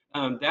did.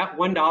 That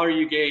 $1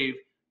 you gave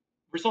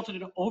resulted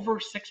in over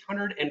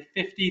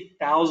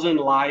 650,000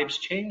 lives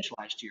changed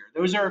last year.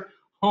 Those are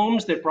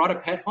homes that brought a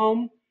pet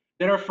home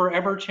that are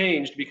forever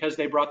changed because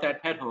they brought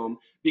that pet home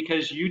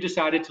because you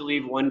decided to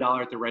leave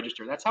 $1 at the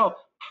register. That's how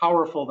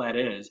powerful that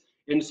is.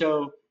 And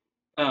so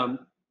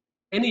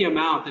any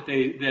amount that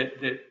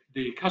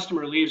the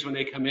customer leaves when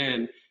they come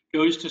in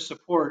goes to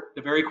support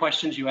the very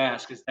questions you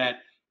ask, is that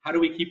how do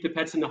we keep the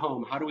pets in the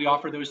home? How do we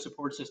offer those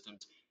support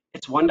systems?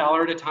 It's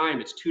 $1 at a time,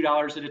 it's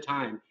 $2 at a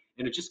time.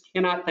 And it just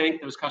cannot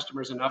thank those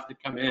customers enough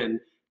that come in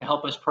to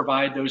help us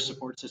provide those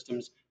support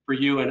systems for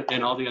you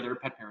and all the other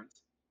pet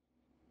parents.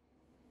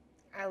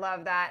 I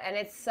love that. And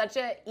it's such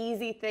an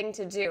easy thing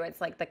to do.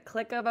 It's like the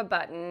click of a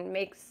button,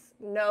 makes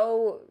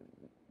no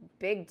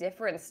big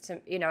difference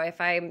to, you know,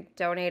 if I'm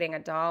donating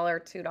 $1,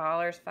 $2,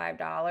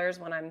 $5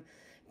 when I'm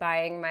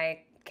buying my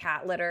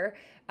cat litter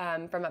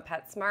from a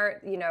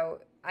PetSmart. You know,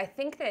 I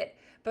think that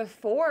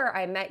before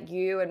I met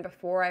you and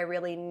before I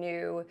really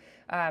knew,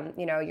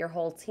 you know, your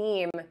whole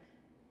team,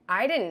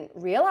 I didn't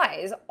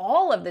realize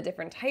all of the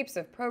different types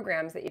of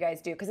programs that you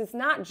guys do, because it's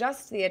not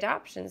just the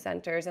adoption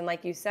centers. And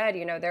like you said,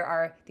 there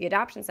are the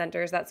adoption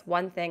centers, that's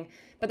one thing,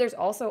 but there's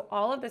also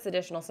all of this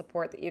additional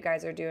support that you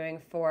guys are doing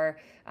for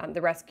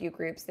the rescue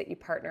groups that you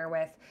partner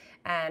with.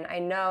 And I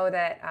know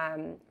that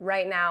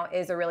right now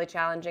is a really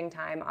challenging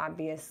time,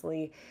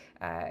 obviously,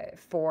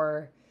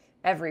 for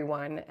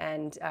everyone,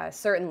 and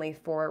certainly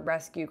for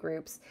rescue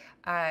groups.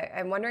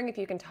 I'm wondering if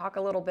you can talk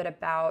a little bit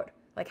about,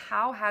 like,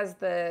 how has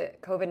the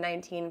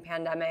COVID-19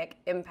 pandemic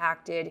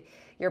impacted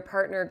your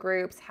partner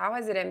groups? How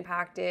has it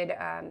impacted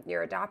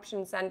your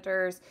adoption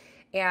centers?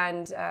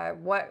 And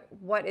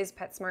what is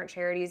Petsmart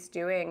Charities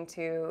doing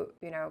to,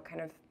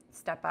 kind of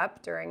step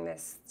up during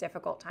this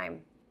difficult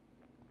time?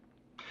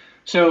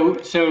 So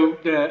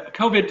the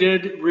COVID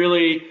did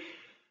really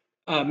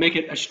make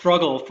it a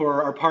struggle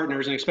for our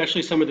partners, and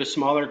especially some of the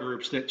smaller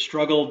groups that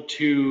struggled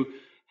to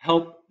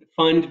help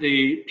fund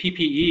the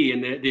PPE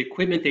and the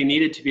equipment they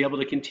needed to be able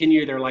to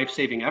continue their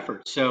life-saving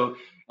efforts. So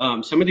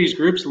some of these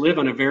groups live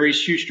on a very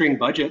shoestring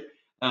budget,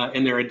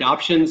 and their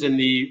adoptions and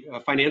the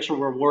financial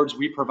rewards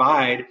we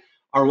provide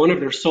are one of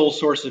their sole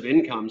source of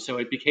income. So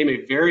it became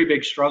a very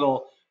big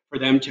struggle for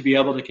them to be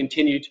able to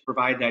continue to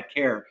provide that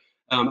care.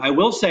 I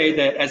will say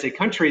that as a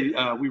country,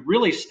 we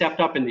really stepped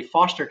up in the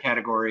foster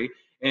category,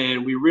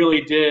 and we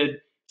really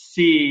did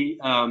see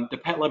the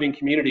pet-loving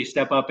community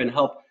step up and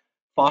help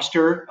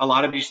foster a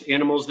lot of these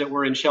animals that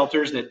were in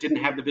shelters that didn't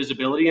have the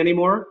visibility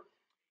anymore.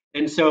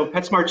 And so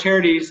PetSmart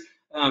Charities,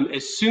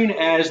 as soon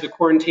as the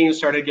quarantine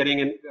started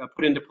getting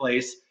put into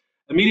place,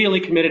 immediately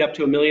committed up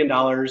to $1 million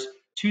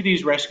to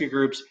these rescue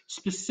groups,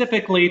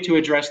 specifically to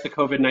address the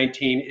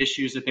COVID-19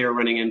 issues that they were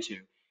running into.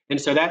 And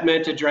so that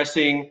meant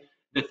addressing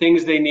the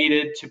things they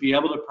needed to be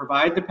able to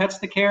provide the pets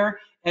the care,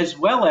 as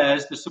well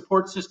as the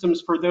support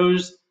systems for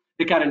those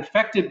that got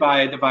infected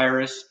by the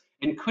virus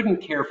and couldn't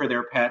care for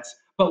their pets,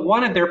 but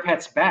wanted their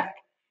pets back.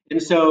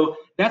 And so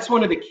that's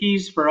one of the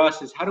keys for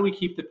us, is how do we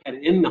keep the pet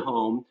in the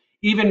home,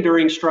 even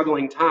during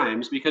struggling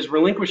times, because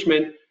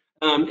relinquishment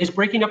is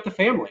breaking up the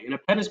family, and a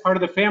pet is part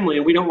of the family,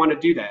 and we don't want to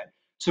do that.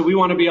 So we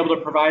want to be able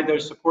to provide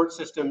those support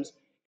systems.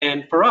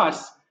 And for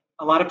us,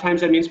 a lot of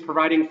times that means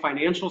providing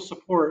financial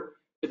support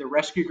to the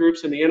rescue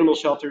groups and the animal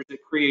shelters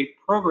that create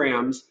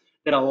programs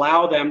that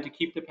allow them to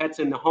keep the pets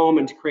in the home,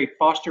 and to create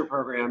foster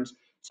programs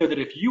so that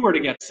if you were to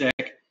get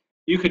sick,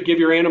 you could give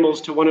your animals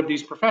to one of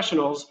these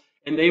professionals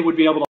and they would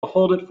be able to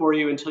hold it for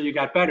you until you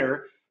got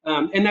better.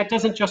 And that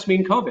doesn't just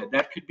mean COVID.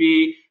 That could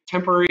be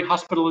temporary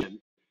hospitalization.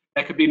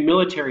 That could be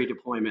military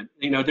deployment.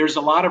 There's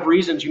a lot of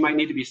reasons you might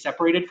need to be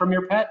separated from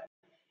your pet.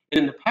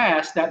 In the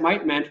past, that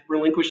might meant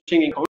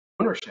relinquishing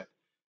ownership.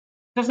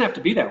 It doesn't have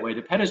to be that way.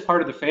 The pet is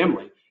part of the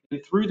family.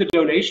 And through the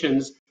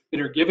donations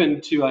that are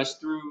given to us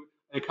through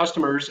the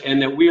customers,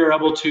 and that we are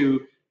able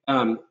to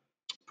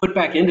put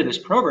back into this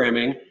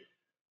programming,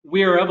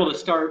 we are able to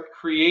start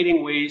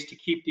creating ways to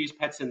keep these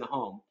pets in the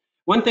home.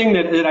 One thing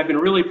that I've been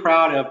really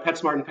proud of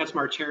PetSmart and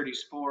PetSmart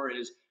Charities for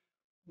is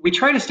we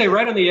try to stay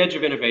right on the edge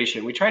of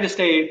innovation. We try to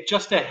stay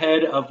just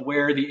ahead of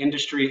where the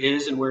industry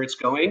is and where it's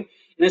going.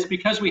 And it's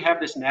because we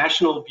have this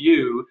national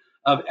view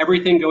of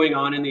everything going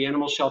on in the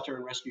animal shelter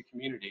and rescue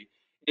community.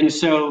 And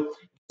so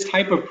this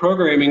type of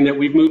programming that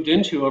we've moved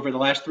into over the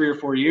last 3 or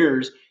 4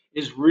 years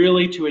is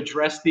really to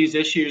address these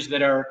issues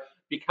that are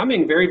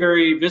becoming very,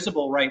 very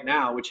visible right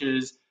now, which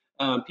is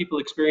people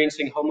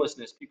experiencing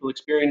homelessness, people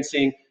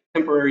experiencing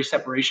temporary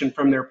separation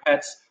from their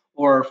pets,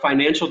 or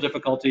financial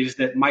difficulties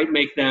that might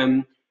make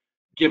them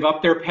give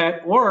up their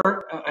pet,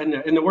 or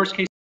in the worst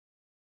case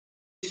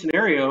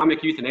scenario,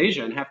 economic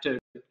euthanasia, and have to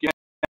get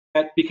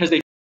pet because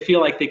they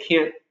feel like they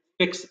can't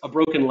fix a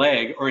broken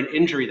leg or an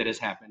injury that has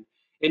happened.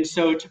 And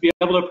so to be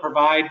able to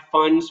provide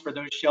funds for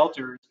those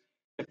shelters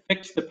to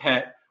fix the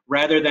pet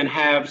rather than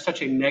have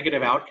such a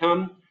negative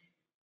outcome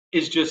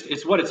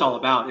it's what it's all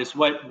about. It's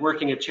what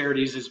working at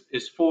Charities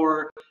is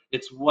for.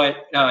 It's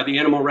what the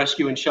animal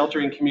rescue and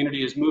sheltering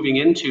community is moving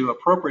into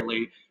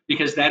appropriately,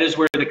 because that is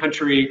where the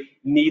country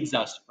needs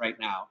us right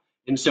now.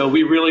 And so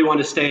we really want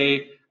to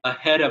stay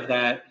ahead of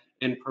that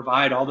and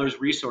provide all those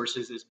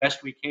resources as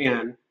best we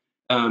can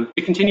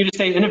to continue to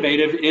stay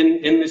innovative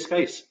in this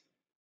space.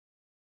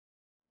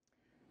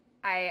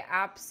 I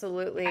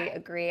absolutely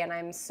agree, and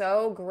I'm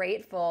so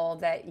grateful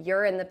that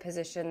you're in the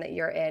position that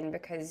you're in,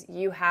 because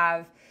you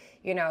have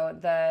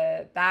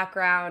the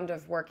background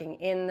of working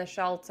in the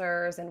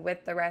shelters and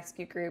with the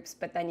rescue groups,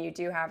 but then you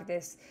do have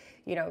this,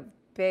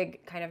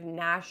 big kind of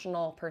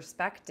national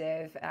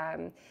perspective.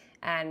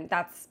 And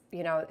that's,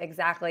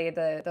 exactly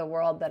the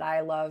world that I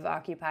love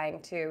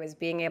occupying too, is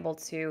being able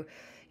to,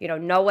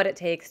 know what it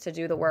takes to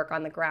do the work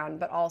on the ground,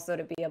 but also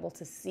to be able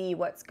to see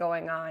what's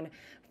going on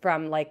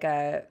from like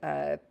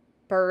a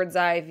bird's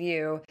eye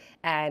view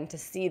and to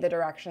see the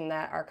direction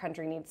that our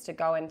country needs to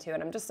go into.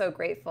 And I'm just so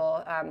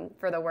grateful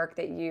for the work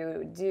that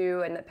you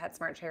do and that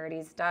Petsmart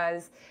Charities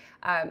does.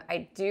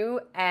 I do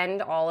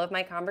end all of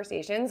my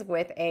conversations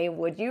with a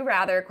would you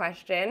rather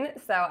question.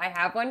 So I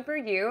have one for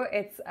you.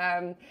 It's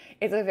a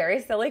very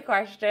silly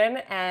question,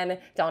 and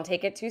don't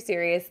take it too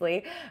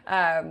seriously.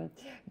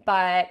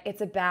 But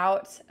it's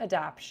about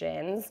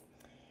adoptions.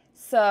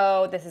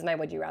 So this is my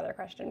would you rather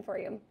question for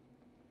you.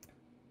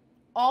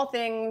 All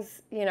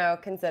things,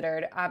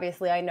 considered,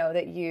 obviously I know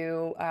that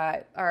you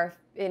are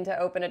into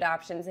open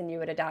adoptions and you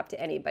would adopt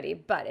to anybody,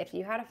 but if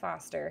you had a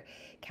foster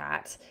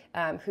cat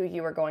who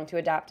you were going to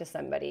adopt to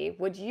somebody,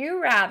 would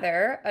you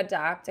rather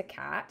adopt a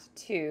cat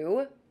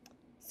to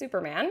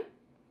Superman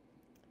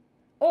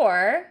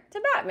or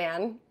to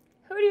Batman?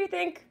 Who do you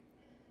think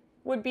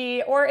would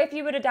be, or if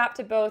you would adopt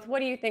to both, what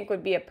do you think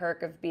would be a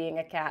perk of being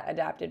a cat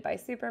adopted by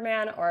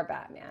Superman or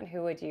Batman?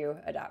 Who would you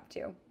adopt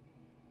to?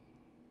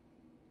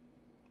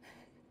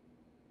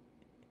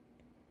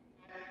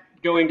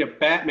 Going to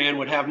Batman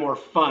would have more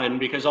fun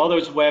because all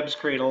those webs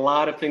create a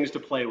lot of things to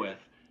play with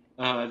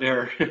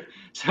there.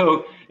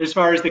 So as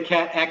far as the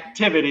cat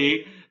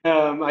activity,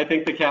 I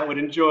think the cat would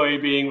enjoy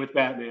being with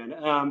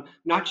Batman.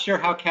 Not sure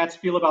how cats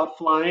feel about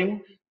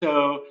flying,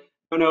 so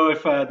I don't know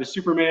if the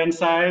Superman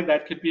side,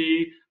 that could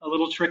be a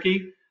little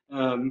tricky.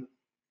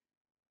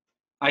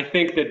 I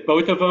think that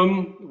both of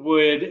them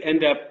would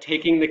end up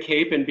taking the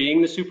cape and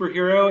being the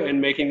superhero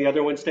and making the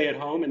other one stay at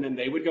home, and then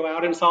they would go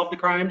out and solve the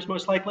crimes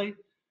most likely.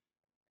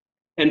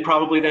 And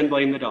probably then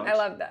blame the dogs. I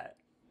love that.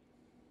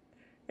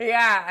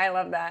 Yeah, I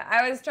love that.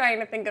 I was trying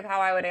to think of how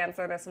I would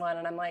answer this one,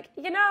 and I'm like,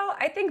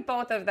 I think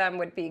both of them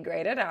would be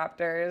great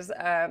adopters.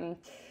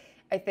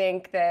 I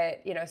think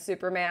that,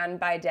 Superman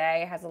by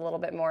day has a little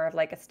bit more of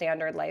like a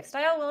standard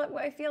lifestyle. Well,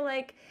 I feel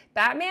like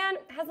Batman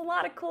has a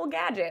lot of cool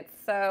gadgets,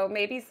 so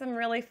maybe some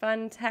really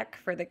fun tech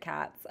for the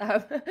cats.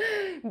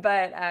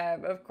 But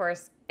of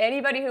course,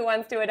 anybody who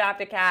wants to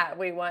adopt a cat,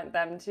 we want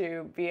them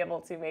to be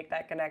able to make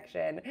that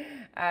connection.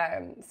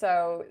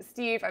 So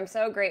Steve, I'm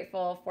so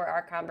grateful for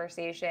our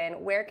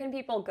conversation. Where can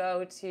people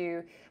go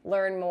to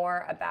learn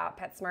more about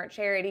Petsmart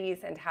Charities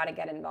and how to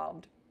get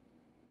involved?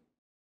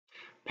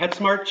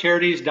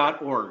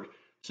 Petsmartcharities.org.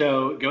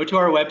 So go to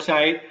our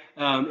website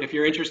if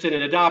you're interested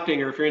in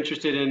adopting or if you're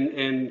interested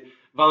in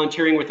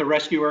volunteering with a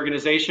rescue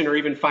organization or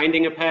even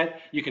finding a pet.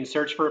 You can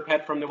search for a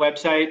pet from the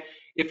website.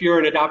 If you're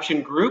an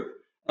adoption group,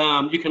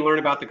 you can learn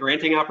about the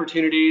granting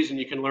opportunities and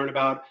you can learn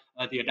about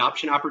the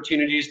adoption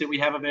opportunities that we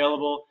have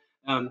available.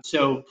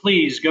 So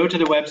please go to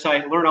the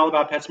website, learn all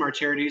about Petsmart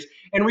Charities,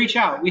 and reach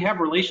out. We have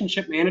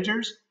relationship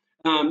managers,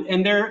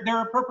 and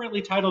they're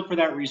appropriately titled for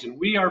that reason.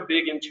 We are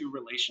big into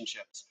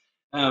relationships.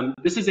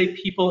 This is a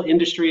people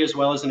industry as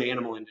well as an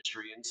animal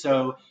industry. And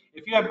so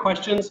if you have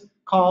questions,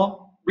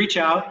 call, reach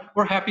out.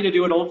 We're happy to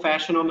do it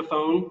old-fashioned on the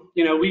phone.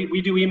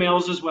 We do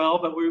emails as well,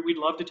 but we'd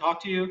love to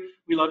talk to you.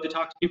 We love to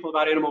talk to people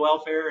about animal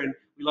welfare, and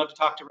we love to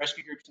talk to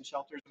rescue groups and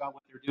shelters about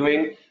what they're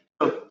doing.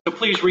 So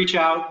please reach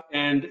out,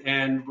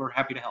 and we're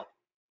happy to help.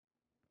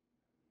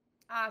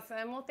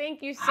 Awesome. Well,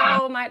 thank you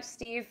so much,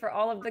 Steve, for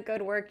all of the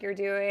good work you're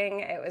doing.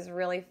 It was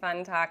really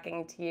fun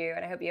talking to you,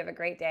 and I hope you have a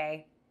great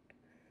day.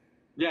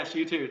 Yes,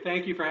 you too.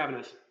 Thank you for having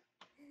us.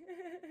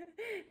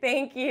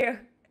 Thank you.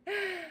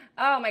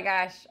 Oh my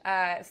gosh,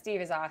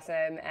 Steve is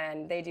awesome,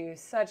 and they do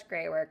such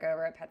great work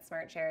over at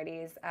Petsmart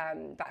Charities.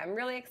 But I'm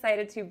really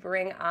excited to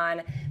bring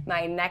on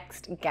my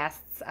next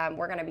guests.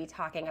 We're going to be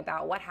talking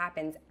about what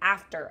happens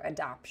after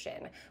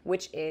adoption,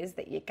 which is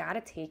that you got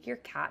to take your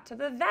cat to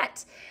the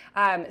vet.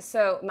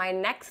 So my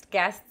next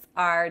guests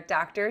are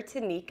Dr.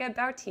 Tanika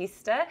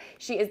Bautista.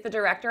 She is the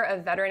Director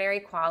of Veterinary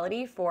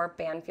Quality for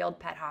Banfield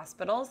Pet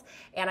Hospitals,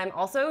 and I'm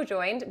also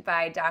joined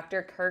by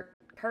Dr. Kirk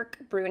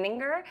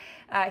Bruninger.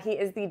 He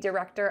is the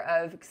Director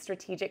of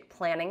Strategic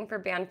Planning for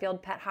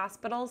Banfield Pet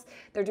Hospitals.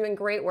 They're doing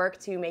great work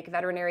to make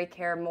veterinary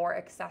care more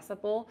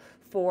accessible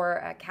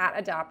for cat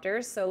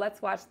adopters. So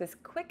let's watch this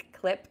quick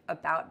clip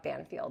about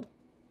Banfield.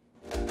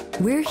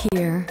 We're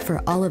here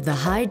for all of the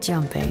high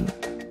jumping,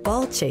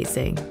 ball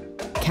chasing,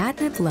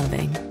 catnip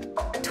loving,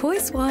 toy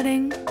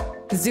swatting,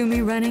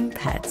 zoomy running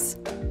pets.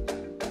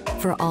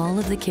 For all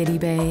of the kitty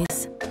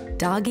bays,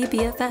 doggy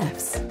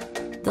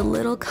BFFs, the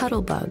little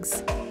cuddle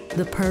bugs,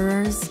 the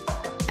purrs,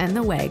 and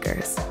the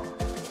waggers.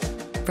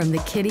 From the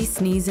kitty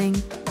sneezing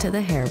to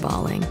the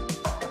hairballing,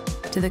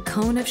 to the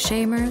cone of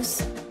shamers,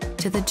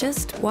 to the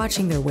just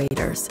watching their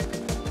waiters.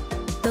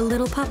 The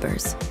little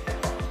puppers,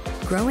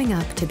 growing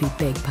up to be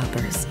big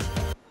puppers.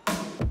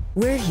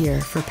 We're here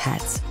for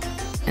pets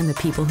and the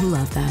people who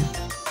love them.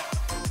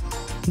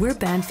 We're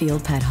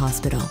Banfield Pet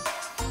Hospital.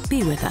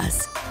 Be with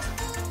us.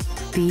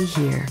 Be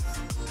here.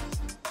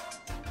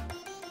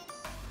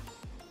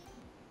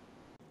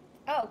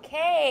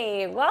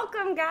 Okay,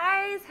 welcome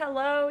guys.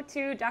 Hello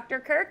to Dr.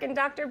 Kirk and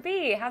Dr.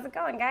 B. How's it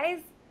going,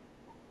 guys?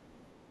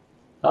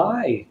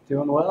 Hi,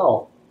 doing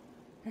well.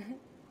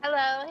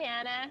 Hello,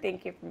 Hannah.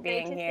 Thank you for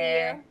Great being to see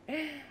here.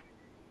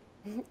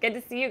 Good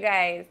to see you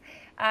guys.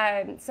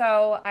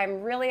 So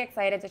I'm really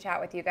excited to chat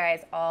with you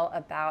guys all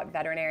about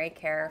veterinary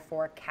care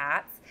for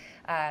cats.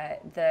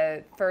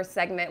 The first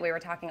segment, we were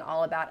talking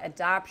all about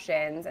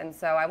adoptions, and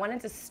so I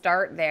wanted to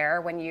start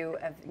there. When you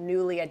have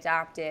newly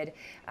adopted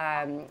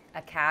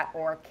a cat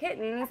or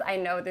kittens, I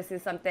know this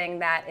is something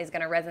that is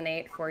going to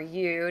resonate for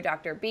you,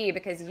 Dr. B,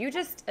 because you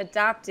just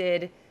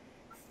adopted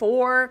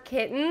 4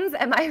 kittens.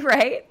 Am I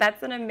right?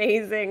 That's an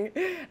amazing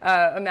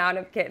amount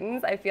of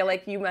kittens. I feel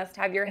like you must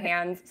have your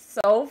hands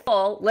so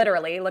full,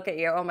 literally. Look at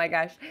you. Oh my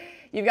gosh.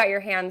 You've got your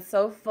hands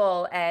so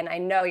full, and I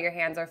know your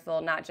hands are full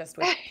not just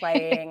with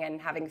playing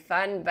and having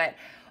fun, but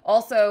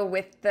also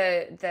with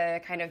the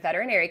kind of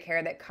veterinary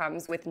care that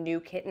comes with new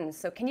kittens.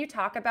 So can you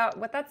talk about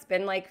what that's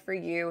been like for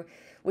you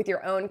with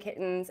your own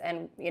kittens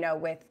and, you know,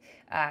 with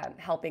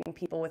helping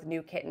people with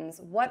new kittens?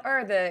 What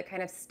are the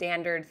kind of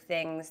standard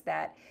things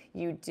that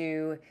you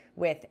do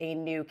with a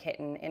new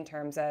kitten in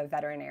terms of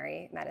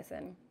veterinary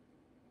medicine?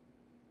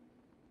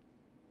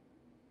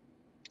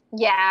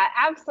 Yeah,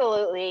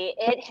 absolutely.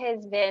 It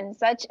has been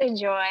such a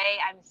joy.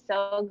 I'm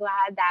so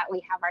glad that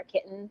we have our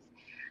kittens.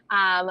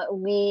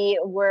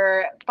 We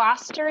were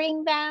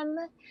fostering them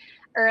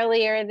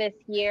earlier this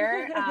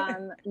year,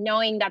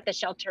 knowing that the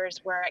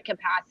shelters were at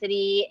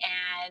capacity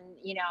and,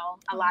 you know,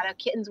 a lot of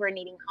kittens were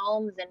needing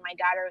homes, and my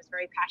daughter was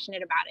very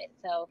passionate about it.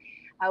 So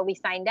we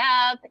signed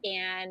up,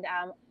 and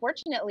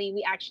fortunately,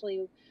 we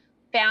actually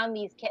found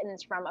these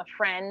kittens from a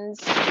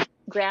friend's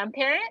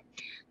grandparent.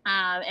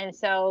 And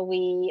so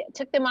we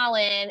took them all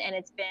in, and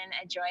it's been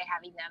a joy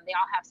having them. They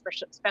all have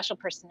special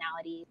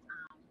personalities,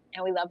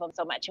 and we love them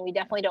so much, and we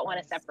definitely don't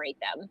want to separate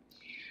them.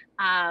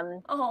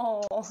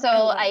 So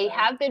I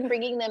have been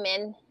bringing them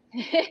in.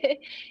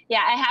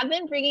 Yeah, I have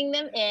been bringing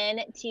them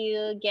in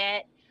to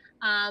get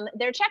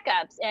their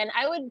checkups. And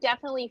I would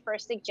definitely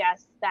first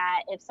suggest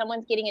that if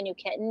someone's getting a new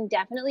kitten,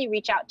 definitely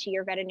reach out to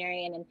your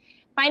veterinarian and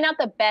find out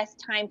the best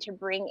time to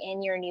bring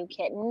in your new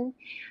kitten.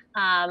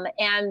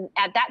 And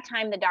at that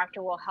time, the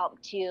doctor will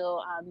help to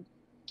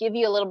give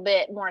you a little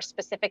bit more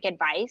specific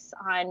advice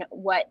on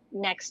what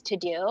next to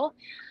do.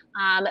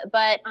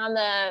 But on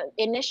the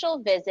initial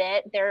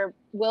visit, there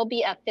will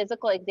be a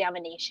physical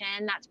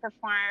examination that's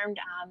performed.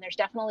 There's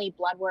definitely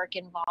blood work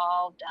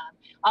involved.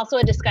 Also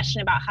a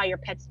discussion about how your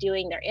pet's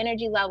doing, their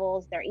energy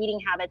levels, their eating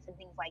habits, and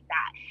things like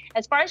that.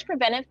 As far as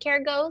preventive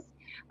care goes,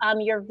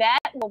 your vet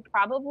will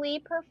probably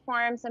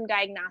perform some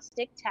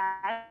diagnostic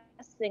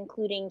tests,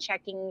 including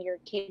checking your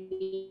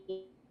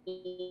kitty's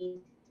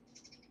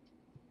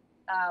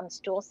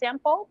stool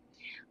sample.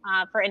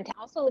 And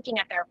also looking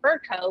at their fur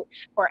coat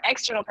for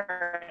external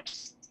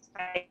parasites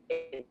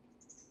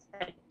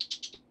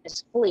such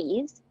as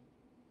fleas.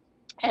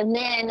 And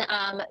then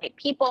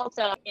people,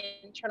 so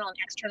internal and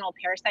external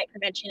parasite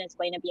prevention is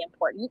going to be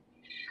important.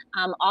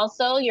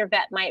 Also, your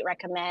vet might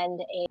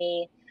recommend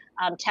a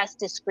test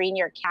to screen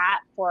your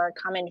cat for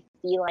common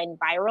feline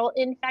viral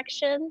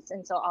infections.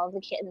 And so all of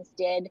the kittens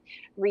did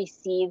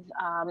receive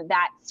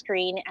that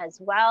screen as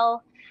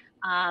well.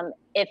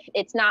 If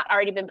it's not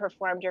already been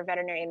performed, your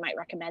veterinarian might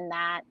recommend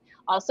that.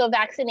 Also,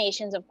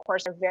 vaccinations, of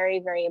course, are very,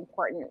 very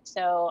important.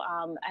 So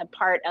a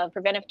part of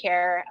preventive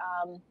care,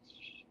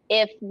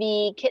 if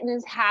the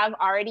kittens have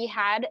already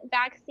had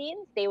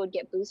vaccines, they would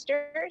get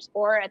boosters,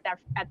 or at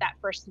that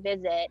first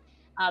visit,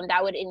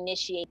 that would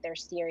initiate their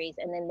series,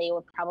 and then they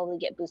would probably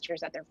get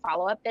boosters at their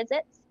follow-up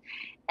visits.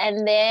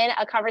 And then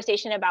a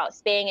conversation about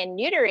spaying and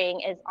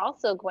neutering is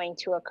also going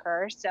to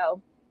occur.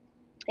 So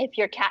if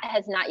your cat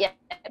has not yet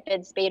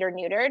been spayed or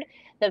neutered,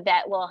 the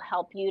vet will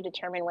help you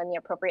determine when the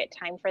appropriate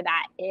time for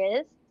that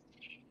is.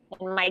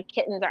 And my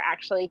kittens are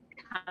actually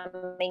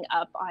coming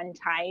up on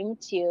time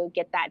to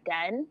get that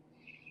done.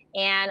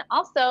 And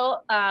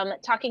also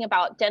talking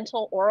about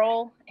dental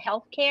oral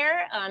health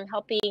care,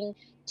 helping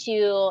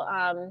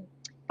to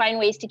find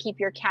ways to keep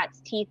your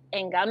cat's teeth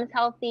and gums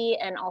healthy,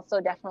 and also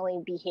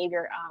definitely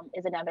behavior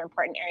is another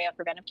important area of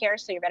preventive care.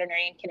 So your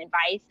veterinarian can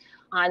advise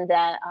on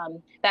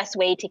the best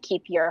way to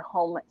keep your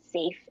home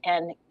safe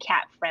and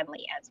cat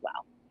friendly as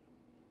well.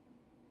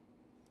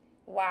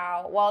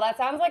 Wow. Well, that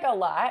sounds like a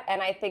lot.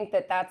 And I think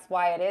that that's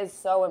why it is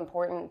so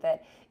important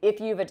that if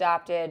you've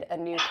adopted a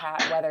new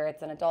cat, whether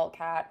it's an adult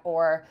cat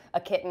or a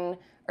kitten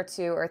or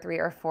 2 or 3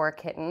 or 4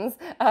 kittens,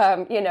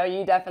 you know,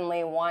 you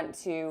definitely want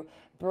to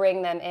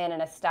bring them in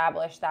and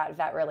establish that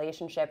vet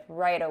relationship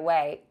right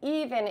away,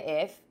 even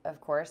if,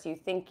 of course, you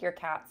think your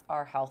cats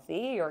are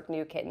healthy, your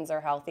new kittens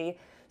are healthy.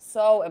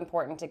 So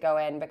important to go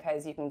in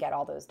because you can get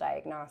all those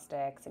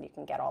diagnostics and you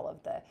can get all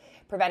of the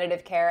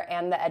preventative care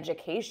and the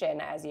education,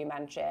 as you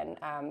mentioned.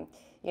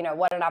 You know,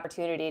 what an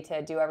opportunity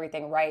to do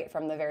everything right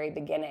from the very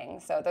beginning.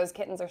 So those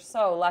kittens are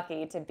so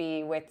lucky to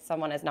be with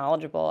someone as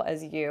knowledgeable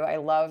as you. I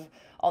love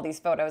all these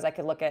photos. I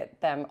could look at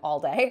them all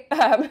day.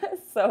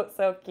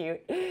 So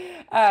cute.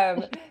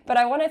 But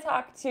I want to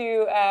talk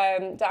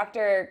to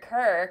Dr.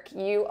 Kirk.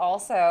 You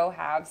also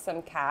have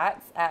some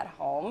cats at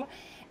home.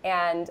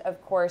 And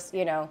of course,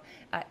 you know,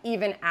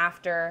 even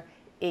after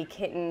a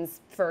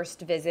kitten's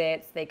first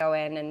visits, they go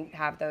in and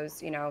have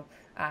those,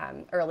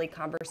 early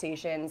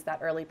conversations, that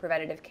early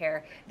preventative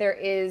care. There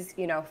is,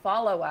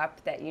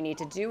 follow-up that you need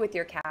to do with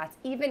your cats,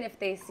 even if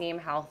they seem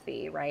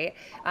healthy, right?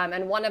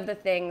 And one of the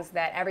things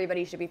that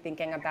everybody should be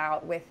thinking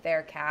about with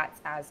their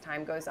cats as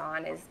time goes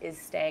on is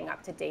staying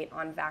up to date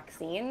on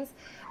vaccines.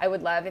 I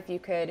would love if you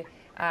could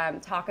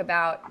talk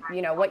about,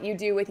 what you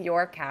do with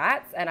your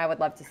cats, and I would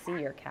love to see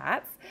your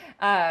cats.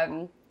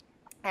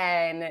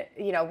 And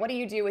what do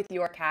you do with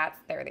your cats?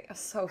 They're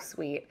so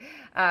sweet.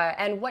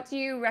 And what do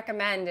you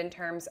recommend in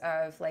terms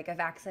of like a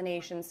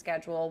vaccination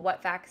schedule?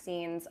 What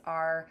vaccines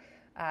are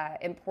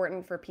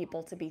important for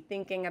people to be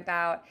thinking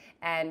about?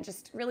 And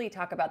just really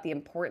talk about the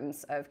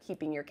importance of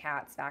keeping your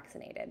cats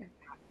vaccinated.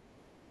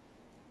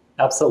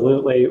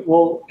 Absolutely.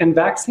 Well, and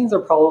vaccines are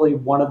probably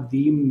one of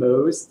the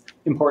most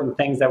important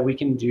things that we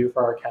can do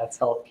for our cats'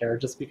 healthcare,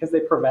 just because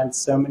they prevent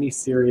so many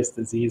serious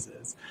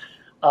diseases.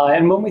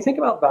 And when we think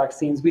about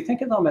vaccines, we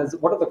think of them as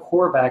what are the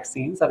core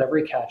vaccines that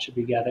every cat should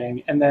be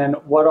getting, and then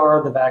what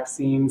are the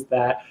vaccines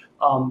that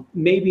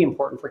may be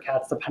important for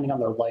cats depending on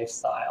their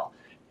lifestyle.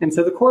 And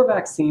so the core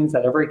vaccines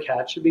that every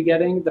cat should be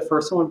getting, the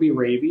first one would be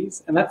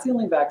rabies, and that's the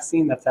only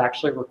vaccine that's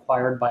actually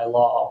required by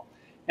law.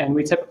 And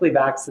we typically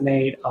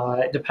vaccinate,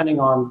 depending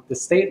on the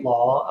state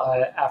law,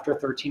 after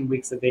 13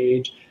 weeks of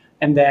age,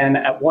 and then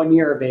at 1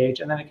 year of age,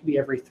 and then it can be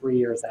every 3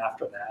 years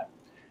after that.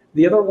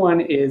 The other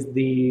one is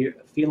the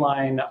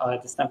feline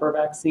distemper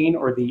vaccine,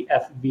 or the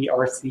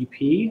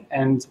FVRCP,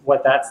 and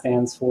what that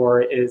stands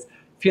for is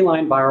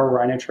feline viral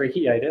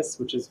rhinotracheitis,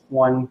 which is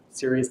one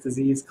serious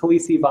disease,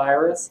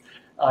 calicivirus,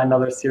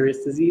 another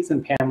serious disease,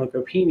 and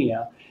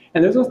panleukopenia.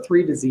 And those are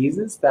three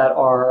diseases that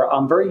are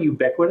very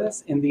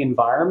ubiquitous in the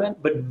environment,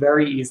 but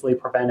very easily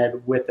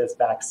prevented with this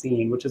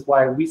vaccine, which is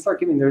why we start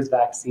giving those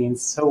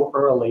vaccines so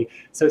early.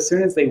 So as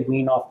soon as they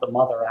wean off the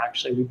mother,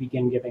 actually, we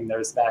begin giving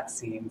those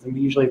vaccines. And we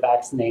usually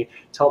vaccinate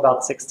till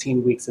about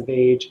 16 weeks of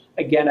age,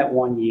 again at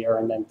 1 year,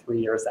 and then 3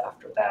 years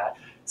after that.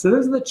 So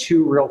those are the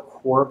two real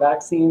core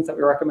vaccines that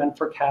we recommend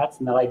for cats,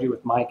 and that I do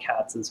with my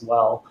cats as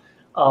well.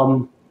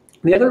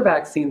 The other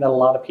vaccine that a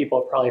lot of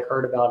people have probably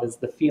heard about is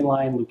the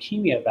feline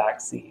leukemia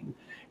vaccine.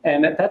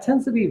 And that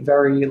tends to be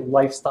very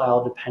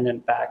lifestyle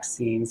dependent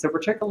vaccine. So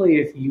particularly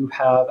if you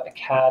have a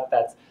cat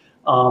that's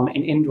an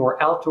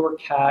indoor-outdoor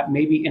cat,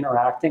 maybe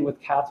interacting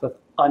with cats with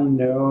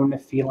unknown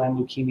feline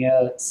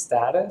leukemia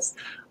status,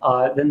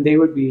 then they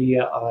would be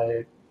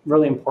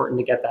really important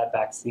to get that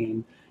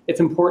vaccine. It's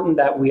important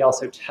that we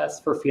also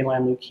test for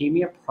feline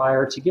leukemia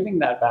prior to giving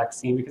that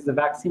vaccine, because the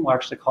vaccine will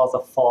actually cause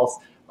a false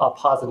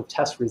positive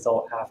test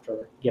result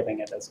after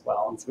giving it as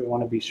well. And so we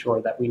want to be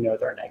sure that we know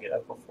they're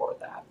negative before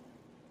that.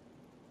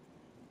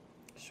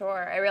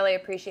 Sure. I really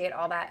appreciate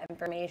all that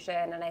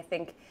information. And I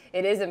think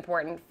it is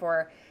important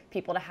for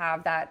people to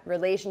have that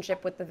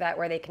relationship with the vet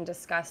where they can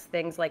discuss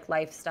things like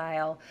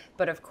lifestyle.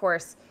 But of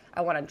course,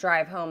 I want to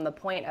drive home the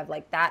point of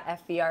like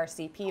that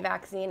FVRCP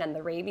vaccine and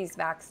the rabies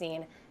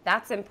vaccine.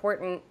 That's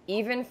important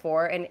even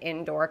for an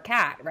indoor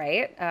cat,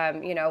 right?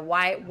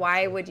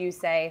 Why would you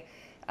say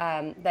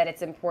that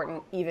it's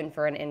important even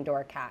for an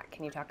indoor cat?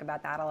 Can you talk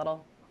about that a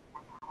little?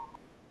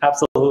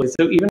 Absolutely.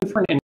 So even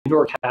for an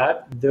indoor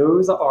cat,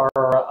 those are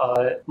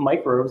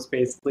microbes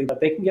basically that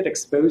they can get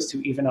exposed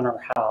to even in our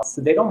house.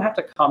 So they don't have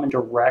to come in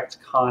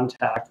direct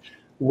contact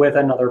with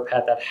another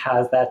pet that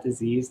has that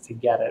disease to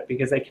get it,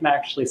 because they can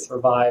actually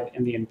survive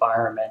in the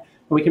environment.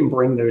 And we can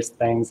bring those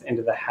things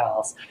into the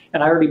house.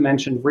 And I already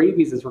mentioned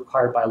rabies is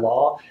required by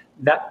law.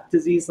 That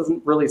disease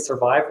doesn't really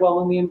survive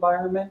well in the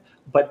environment,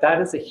 but that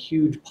is a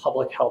huge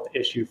public health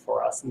issue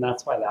for us, and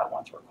that's why that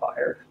one's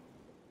required.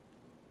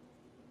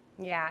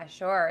 Yeah,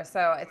 sure.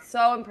 So it's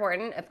so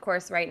important. Of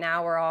course, right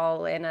now we're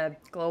all in a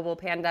global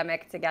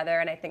pandemic together,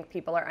 and I think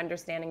people are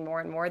understanding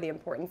more and more the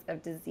importance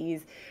of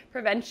disease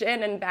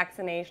prevention and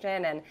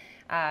vaccination. And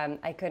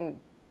I couldn't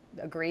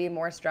agree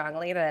more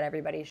strongly that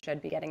everybody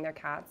should be getting their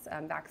cats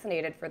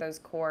vaccinated for those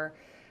core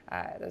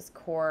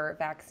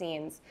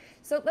vaccines.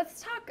 So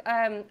let's talk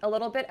a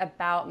little bit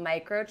about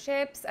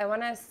microchips. I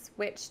want to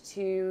switch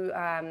to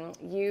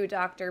you,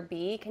 Dr.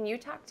 B. Can you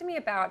talk to me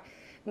about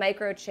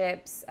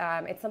microchips?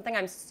 It's something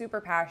I'm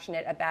super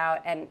passionate about,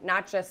 and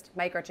not just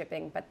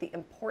microchipping, but the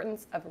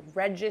importance of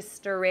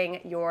registering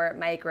your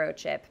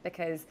microchip,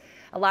 because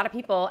a lot of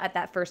people at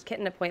that first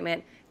kitten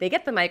appointment, they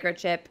get the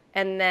microchip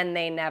and then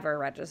they never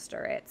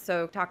register it.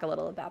 So talk a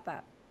little about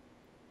that.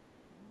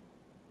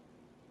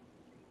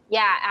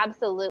 Yeah,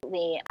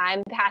 absolutely.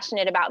 I'm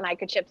passionate about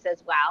microchips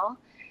as well.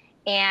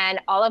 And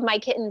all of my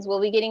kittens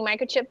will be getting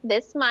microchipped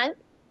this month.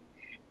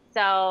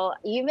 So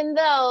even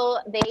though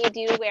they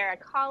do wear a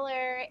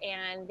collar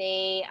and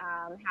they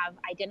have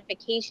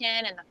identification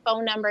and the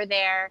phone number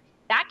there,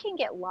 that can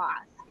get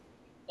lost.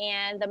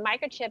 And the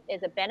microchip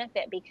is a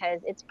benefit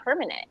because it's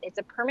permanent. It's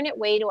a permanent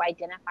way to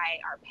identify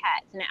our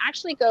pets. And it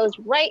actually goes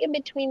right in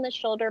between the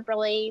shoulder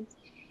blades.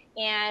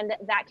 And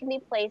that can be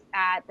placed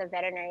at the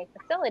veterinary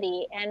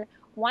facility. And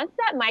once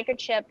that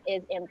microchip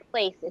is in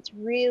place, it's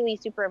really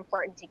super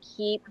important to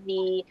keep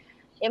the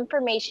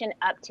information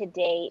up to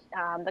date,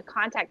 the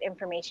contact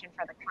information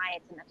for the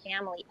clients and the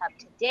family up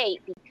to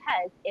date,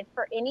 because if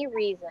for any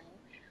reason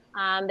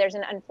there's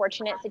an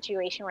unfortunate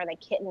situation where the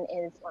kitten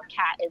is or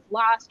cat is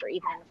lost, or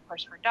even of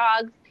course for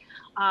dogs,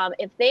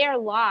 if they are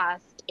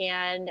lost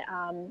and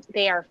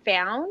they are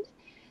found,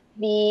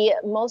 the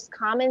most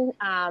common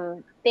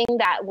thing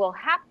that will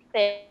happen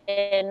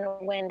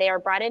when they are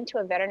brought into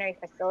a veterinary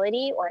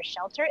facility or a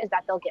shelter is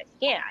that they'll get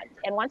scanned.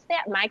 And once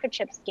that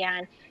microchip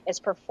scan is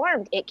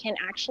performed, it can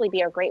actually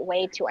be a great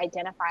way to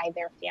identify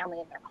their family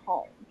and their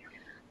home.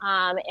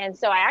 And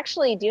so I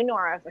actually do know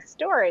of a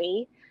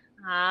story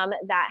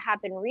that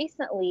happened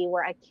recently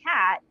where a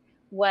cat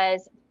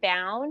was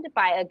found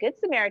by a Good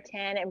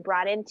Samaritan and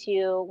brought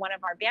into one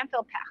of our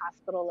Banfield Pet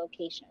Hospital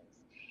locations.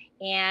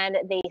 And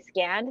they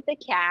scanned the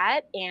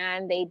cat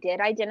and they did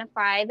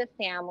identify the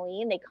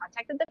family, and they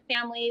contacted the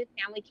family.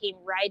 The family came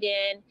right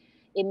in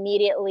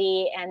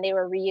immediately and they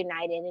were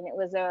reunited. And it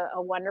was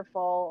a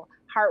wonderful,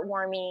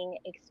 heartwarming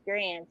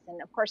experience.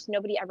 And of course,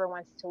 nobody ever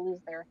wants to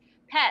lose their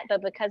pet,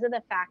 but because of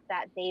the fact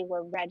that they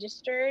were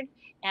registered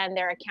and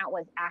their account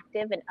was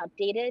active and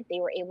updated, they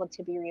were able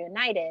to be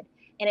reunited.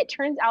 And it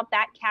turns out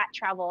that cat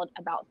traveled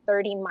about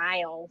 30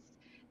 miles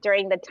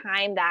during the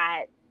time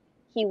that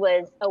he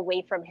was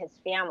away from his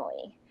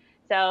family.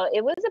 So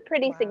it was a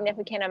pretty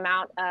significant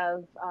amount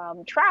of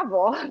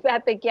travel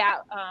that the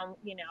cat,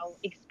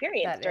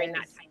 experienced during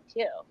that time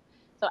too.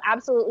 So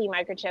absolutely,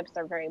 microchips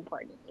are very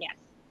important. Yes.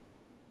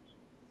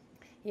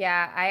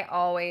 Yeah, I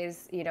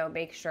always,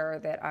 make sure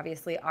that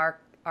obviously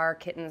our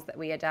kittens that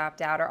we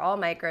adopt out are all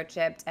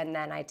microchipped, and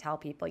then I tell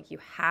people you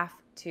have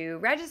to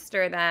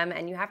register them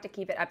and you have to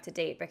keep it up to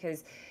date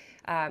because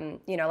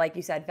like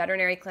you said,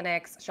 veterinary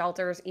clinics,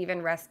 shelters,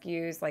 even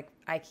rescues, like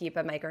I keep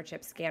a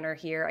microchip scanner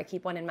here. I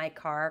keep one in my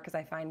car because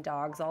I find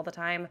dogs all the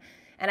time.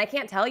 And I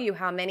can't tell you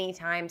how many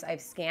times I've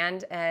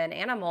scanned an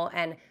animal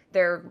and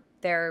they're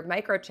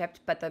microchipped,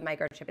 but the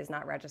microchip is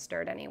not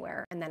registered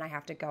anywhere. And then I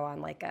have to go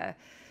on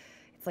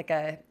it's like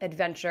a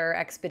adventure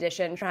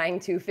expedition trying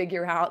to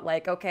figure out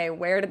okay,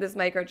 where did this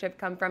microchip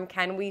come from?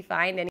 Can we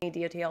find any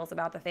details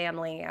about the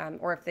family?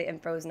 Or if the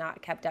info is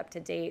not kept up to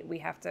date, we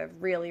have to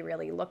really,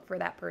 really look for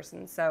that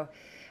person. So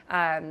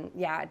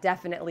yeah,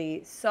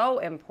 definitely so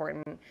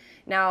important.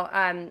 Now,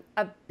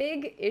 a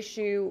big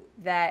issue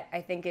that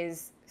I think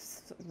is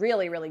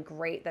really, really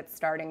great that's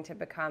starting to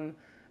become,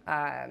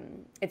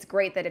 it's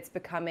great that it's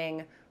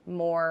becoming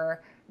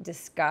more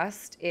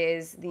discussed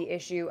is the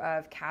issue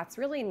of cats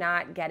really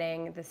not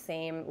getting the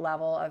same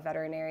level of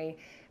veterinary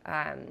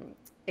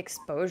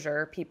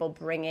exposure, people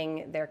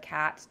bringing their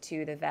cat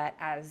to the vet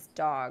as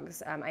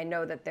dogs. I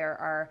know that there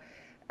are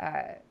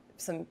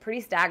some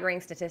pretty staggering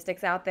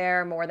statistics out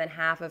there, more than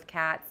half of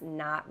cats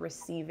not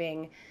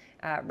receiving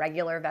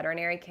regular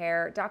veterinary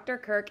care. Dr.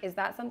 Kirk, is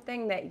that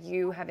something that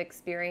you have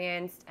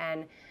experienced?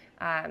 And,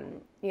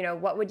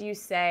 what would you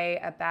say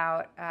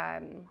about,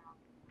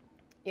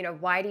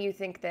 why do you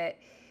think that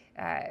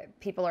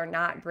people are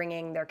not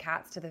bringing their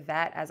cats to the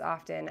vet as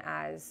often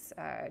as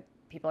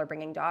people are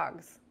bringing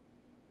dogs?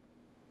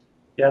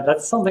 Yeah,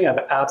 that's something I've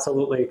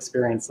absolutely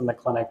experienced in the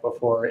clinic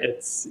before.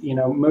 It's,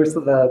 most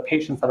of the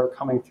patients that are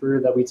coming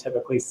through that we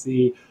typically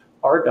see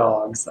are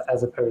dogs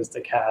as opposed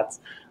to cats.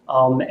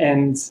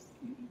 And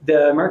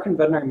the American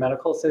Veterinary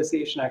Medical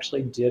Association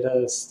actually did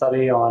a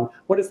study on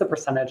what's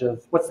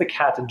the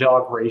cat to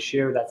dog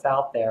ratio that's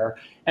out there.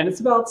 And it's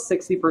about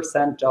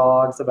 60%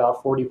 dogs,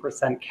 about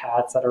 40%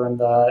 cats that are in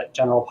the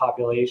general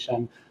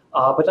population.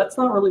 But that's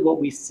not really what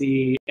we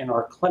see in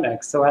our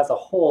clinics. So as a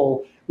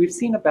whole, we've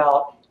seen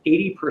about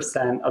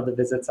 80% of the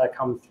visits that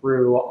come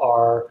through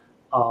are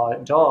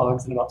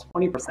dogs, and about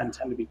 20%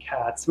 tend to be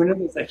cats. So we know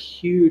there's a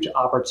huge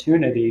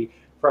opportunity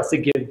for us to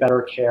give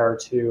better care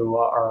to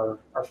our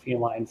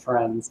feline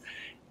friends.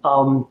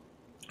 Some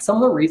of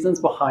the reasons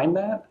behind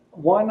that,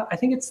 one, I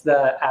think it's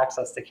the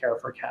access to care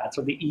for cats,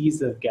 or the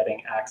ease of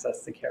getting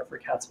access to care for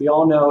cats. We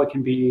all know it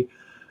can be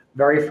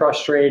very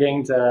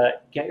frustrating to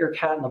get your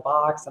cat in the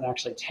box and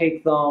actually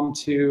take them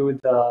to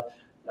the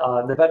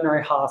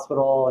veterinary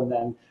hospital, and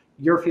then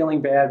you're feeling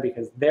bad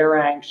because they're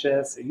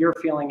anxious, you're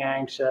feeling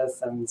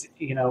anxious, and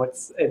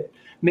it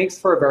makes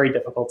for a very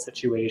difficult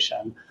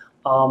situation.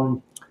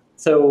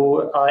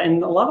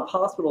 And a lot of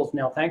hospitals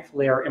now,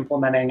 thankfully, are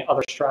implementing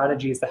other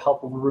strategies to help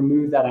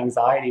remove that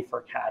anxiety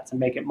for cats and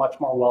make it much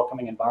more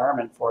welcoming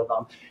environment for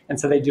them. And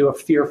so they do a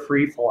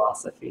fear-free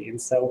philosophy. And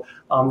so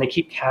they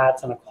keep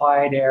cats in a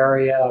quiet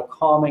area, a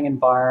calming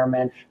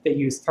environment. They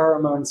use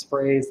pheromone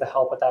sprays to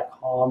help with that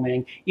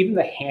calming. Even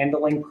the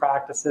handling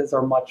practices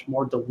are much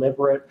more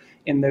deliberate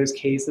in those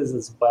cases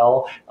as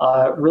well,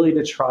 really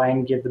to try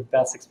and give the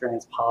best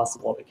experience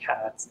possible to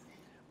cats.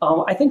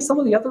 I think some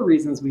of the other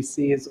reasons we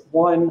see is,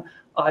 one,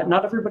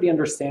 not everybody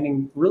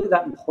understanding really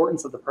that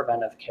importance of the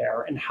preventive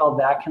care and how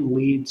that can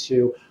lead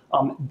to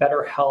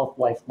better health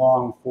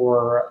lifelong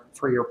for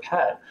your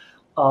pet.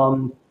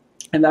 And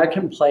that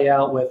can play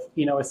out with,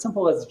 as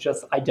simple as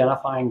just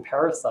identifying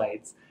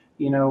parasites.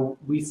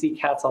 we see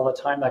cats all the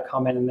time that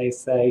come in and they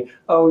say,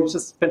 oh, we've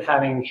just been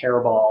having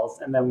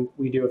hairballs. And then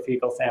we do a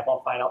fecal sample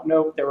and find out,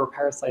 no, there were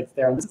parasites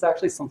there. And this is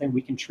actually something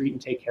we can treat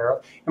and take care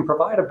of and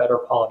provide a better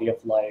quality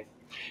of life.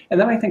 And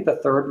then I think the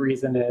third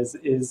reason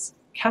is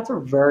cats are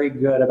very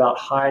good about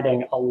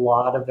hiding a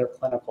lot of their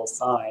clinical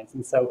signs.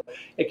 And so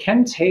it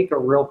can take a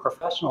real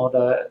professional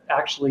to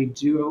actually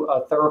do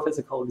a thorough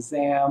physical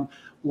exam,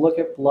 look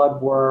at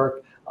blood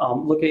work,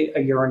 look at a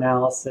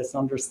urinalysis,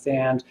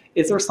 understand,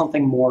 is there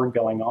something more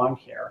going on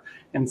here?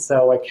 And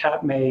so a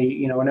cat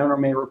may, an owner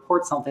may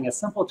report something as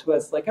simple to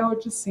us like, oh,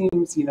 it just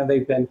seems,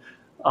 they've been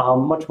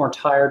much more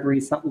tired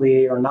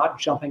recently or not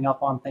jumping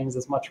up on things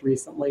as much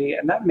recently.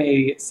 And that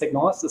may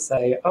signal us to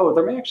say, oh,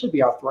 there may actually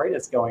be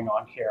arthritis going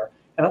on here.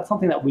 And that's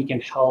something that we can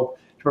help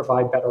to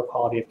provide better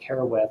quality of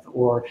care with.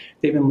 Or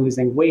they've been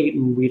losing weight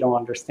and we don't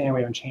understand,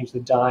 we haven't changed the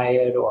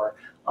diet or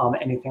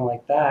anything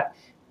like that.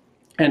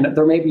 And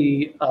there may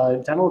be a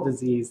dental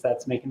disease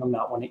that's making them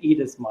not want to eat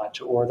as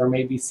much, or there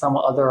may be some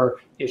other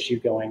issue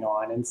going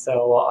on. And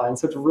so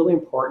it's really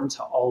important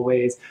to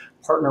always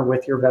partner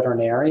with your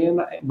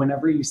veterinarian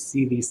whenever you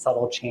see these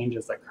subtle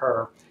changes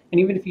occur. And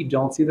even if you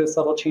don't see those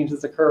subtle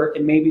changes occur,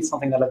 it may be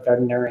something that a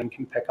veterinarian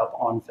can pick up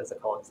on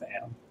physical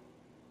exam.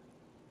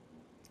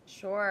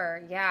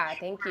 Sure. Yeah.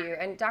 Thank you.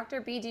 And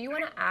Dr. B, do you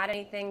want to add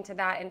anything to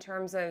that in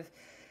terms of,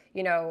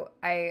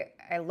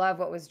 I love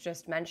what was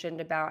just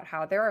mentioned about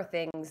how there are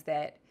things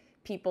that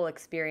people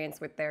experience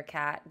with their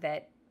cat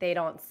that they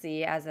don't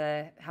see as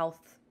a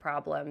health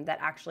problem that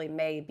actually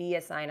may be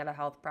a sign of a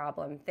health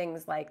problem.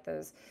 Things like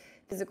those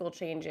physical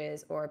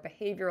changes or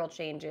behavioral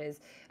changes.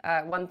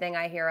 One thing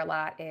I hear a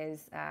lot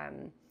is,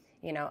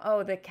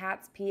 oh, the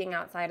cat's peeing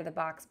outside of the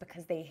box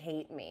because they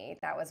hate me.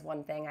 That was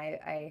one thing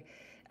I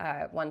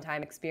one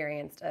time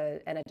experienced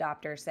an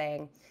adopter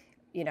saying,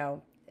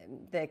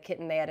 the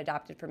kitten they had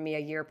adopted from me a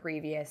year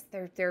previous,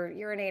 they're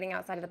urinating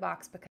outside of the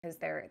box because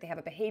they have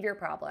a behavior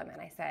problem. And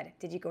I said,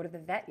 did you go to the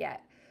vet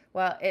yet?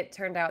 Well, it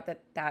turned out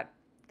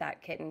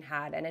that kitten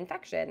had an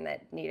infection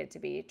that needed to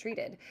be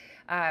treated.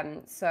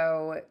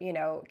 So,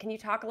 can you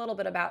talk a little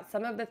bit about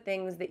some of the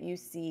things that you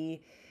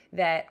see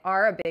that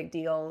are a big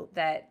deal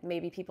that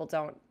maybe people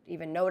don't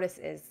even notice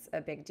is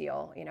a big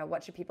deal?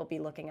 What should people be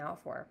looking out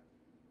for?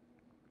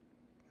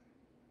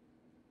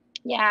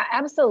 Yeah,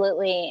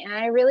 absolutely. And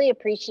I really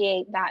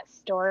appreciate that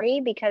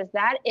story because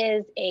that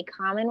is a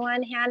common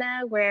one,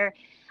 Hannah, where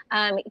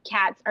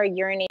cats are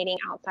urinating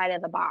outside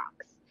of the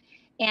box.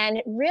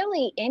 And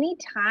really, any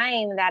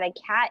time that a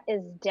cat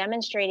is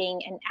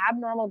demonstrating an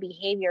abnormal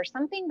behavior,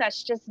 something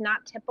that's just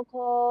not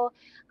typical,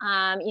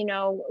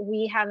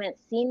 we haven't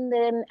seen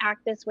them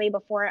act this way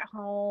before at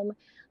home,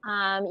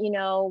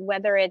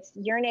 whether it's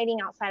urinating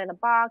outside of the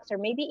box or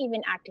maybe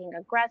even acting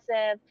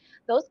aggressive,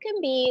 those can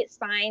be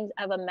signs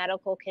of a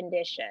medical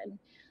condition.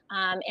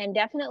 And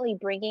definitely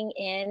bringing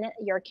in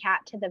your cat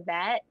to the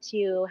vet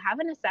to have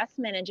an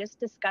assessment and just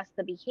discuss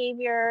the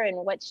behavior and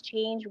what's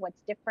changed,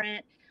 what's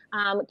different,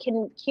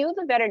 can cue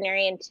the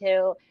veterinarian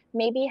to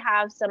maybe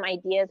have some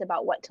ideas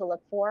about what to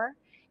look for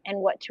and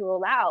what to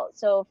rule out.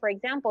 So, for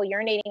example,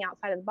 urinating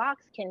outside of the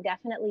box can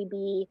definitely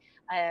be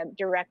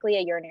directly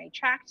a urinary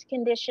tract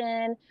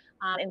condition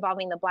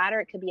involving the bladder.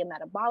 It could be a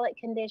metabolic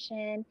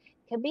condition.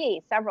 It could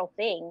be several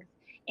things.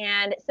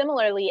 And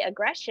similarly,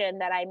 aggression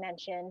that I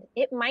mentioned,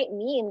 it might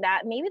mean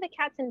that maybe the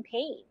cat's in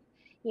pain,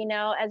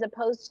 as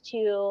opposed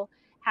to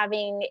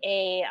having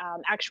a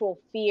actual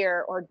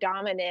fear or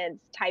dominance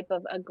type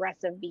of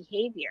aggressive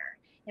behavior.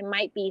 It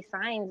might be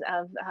signs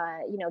of,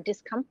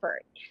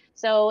 discomfort.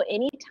 So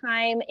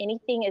anytime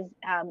anything is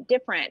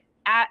different,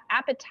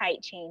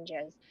 appetite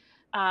changes,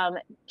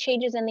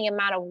 changes in the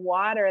amount of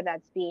water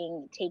that's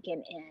being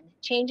taken in,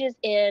 changes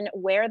in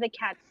where the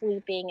cat's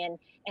sleeping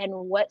and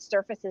what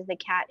surfaces the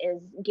cat is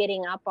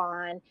getting up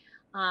on,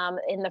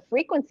 in the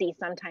frequency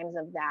sometimes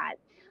of that.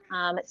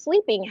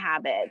 Sleeping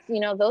habits,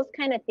 those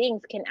kind of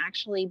things can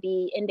actually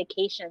be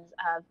indications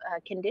of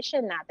a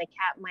condition that the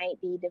cat might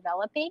be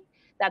developing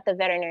that the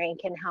veterinarian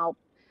can help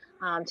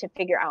to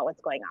figure out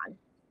what's going on.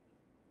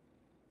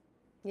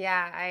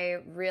 Yeah, I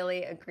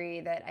really agree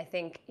that I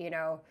think,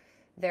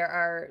 there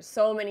are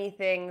so many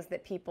things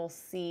that people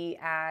see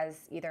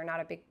as either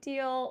not a big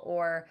deal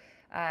or,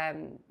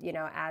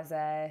 as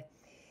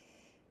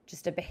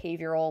just a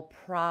behavioral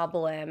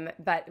problem.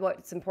 But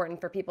what's important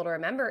for people to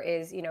remember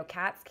is,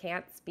 cats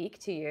can't speak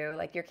to you.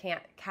 Like your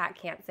cat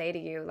can't say to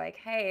you like,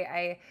 hey,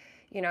 I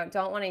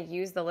don't want to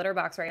use the litter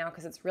box right now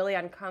because it's really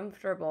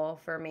uncomfortable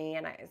for me.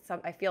 And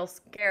I feel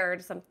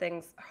scared.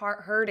 Something's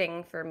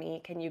hurting for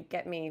me. Can you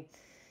get me,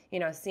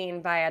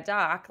 seen by a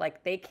doc?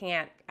 Like they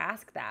can't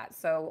ask that.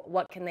 So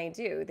what can they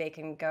do? They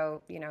can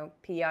go,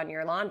 pee on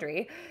your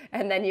laundry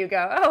and then you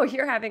go, oh,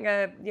 you're having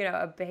a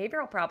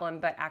behavioral problem,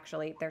 but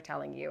actually they're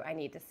telling you I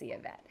need to see a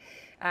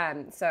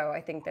vet. So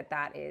I think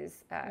that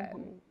is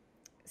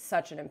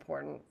such an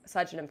important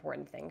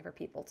thing for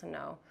people to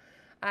know.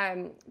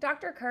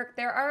 Dr. Kirk,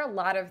 there are a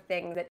lot of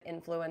things that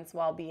influence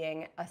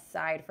well-being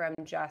aside from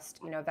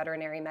just,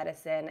 veterinary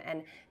medicine.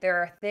 And there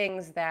are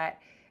things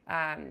that,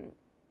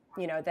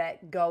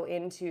 that go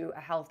into a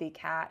healthy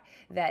cat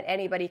that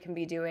anybody can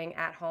be doing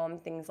at home.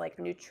 Things like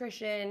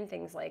nutrition,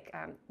 things like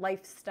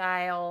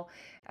lifestyle,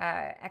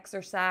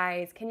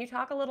 exercise. Can you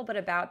talk a little bit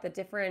about the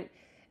different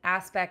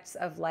aspects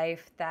of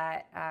life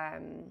that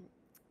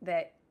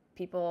that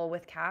people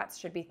with cats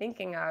should be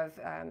thinking of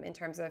in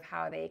terms of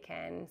how they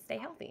can stay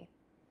healthy?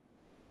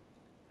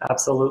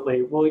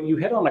 Absolutely. Well, you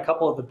hit on a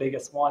couple of the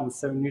biggest ones.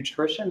 So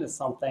nutrition is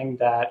something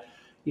that,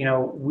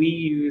 we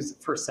use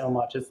for so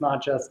much. It's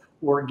not just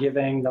we're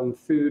giving them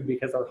food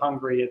because they're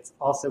hungry. It's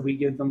also we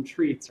give them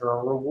treats or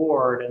a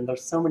reward, and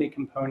there's so many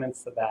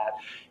components to that.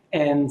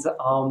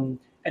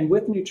 And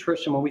with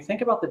nutrition, when we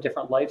think about the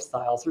different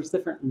lifestyles, there's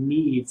different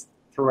needs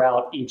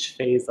throughout each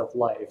phase of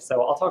life.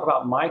 So I'll talk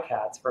about my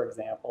cats, for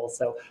example.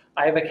 So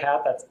I have a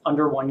cat that's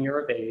under 1 year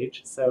of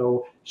age.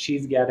 So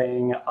she's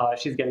getting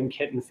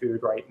kitten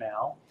food right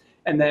now.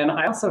 And then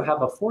I also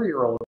have a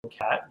 4-year-old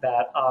cat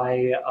that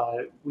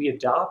we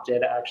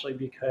adopted actually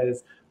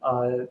because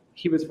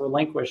he was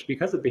relinquished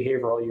because of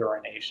behavioral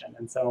urination.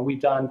 And so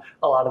we've done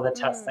a lot of the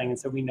testing, and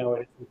so we know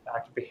it's in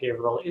fact a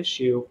behavioral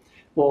issue.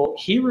 Well,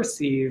 he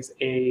receives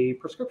a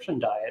prescription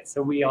diet.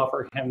 So we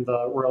offer him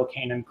the Royal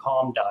Canin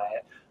Calm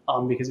diet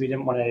because we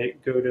didn't want to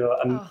go to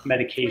a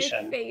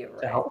medication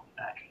to help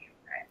that.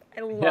 I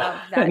love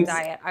that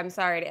diet. I'm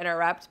sorry to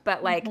interrupt,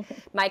 but like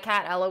my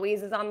cat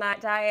Eloise is on that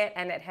diet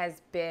and it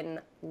has been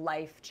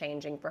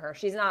life-changing for her.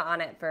 She's not on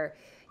it for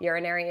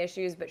urinary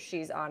issues, but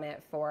she's on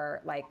it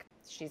for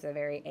she's a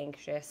very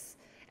anxious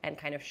and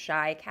kind of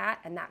shy cat,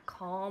 and that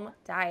calm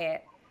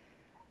diet,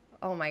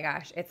 oh my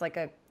gosh, it's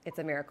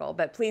a miracle.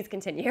 But please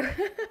continue.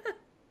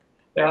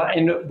 Yeah,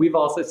 and we've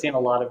also seen a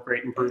lot of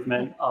great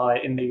improvement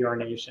in the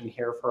urination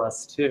here for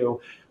us too.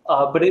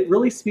 But it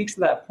really speaks to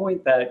that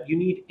point that you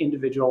need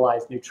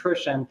individualized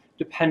nutrition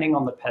depending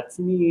on the pet's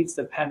needs,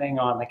 depending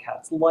on the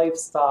cat's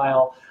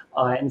lifestyle.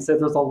 And so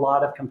there's a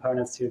lot of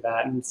components to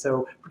that. And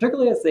so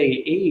particularly as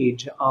they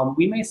age,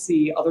 we may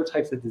see other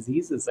types of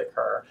diseases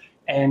occur.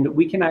 And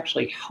we can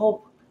actually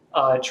help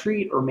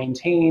treat or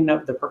maintain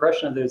the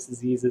progression of those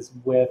diseases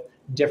with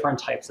different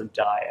types of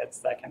diets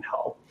that can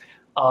help.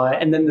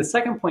 And then the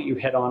second point you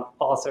hit on,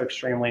 also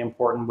extremely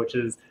important, which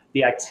is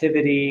the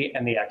activity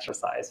and the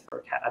exercise for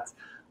cats.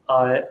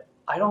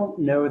 I don't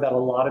know that a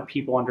lot of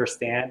people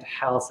understand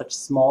how such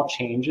small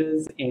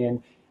changes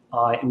in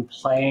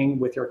playing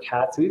with your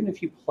cat. So even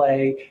if you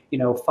play,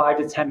 5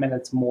 to 10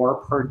 minutes more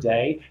per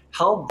day,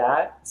 how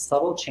that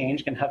subtle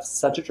change can have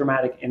such a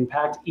dramatic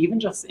impact, even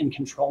just in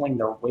controlling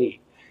their weight.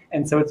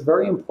 And so it's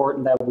very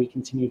important that we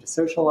continue to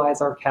socialize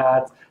our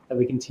cats, that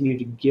we continue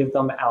to give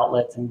them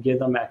outlets and give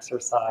them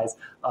exercise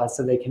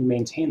so they can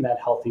maintain that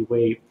healthy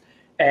weight.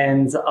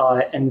 And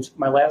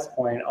my last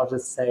point, I'll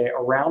just say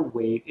around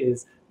weight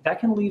is that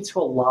can lead to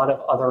a lot of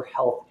other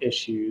health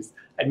issues.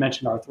 I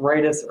mentioned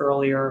arthritis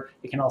earlier.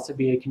 It can also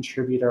be a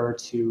contributor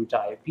to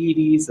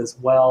diabetes as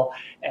well,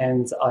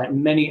 and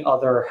many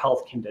other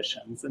health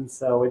conditions. And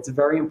so it's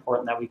very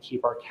important that we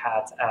keep our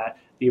cats at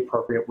the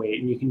appropriate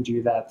weight, and you can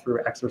do that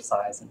through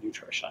exercise and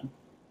nutrition.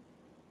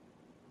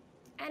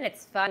 And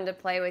it's fun to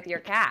play with your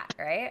cat,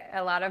 right?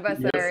 A lot of us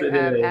Yes,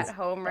 are at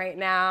home right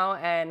now,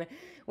 and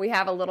we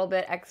have a little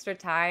bit extra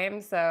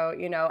time. So,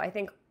 I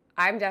think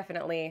I'm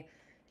definitely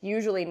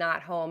usually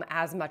not home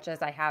as much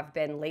as I have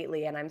been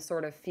lately. And I'm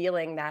sort of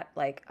feeling that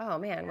oh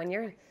man, when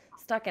you're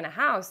stuck in a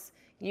house,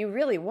 you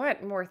really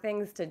want more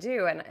things to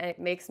do. And it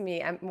makes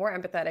me more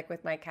empathetic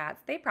with my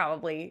cats. They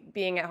probably,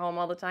 being at home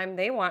all the time,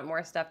 they want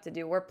more stuff to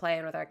do. We're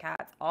playing with our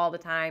cats all the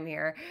time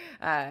here.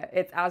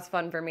 It's as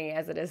fun for me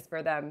as it is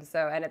for them.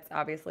 So, and it's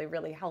obviously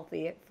really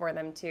healthy for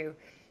them too.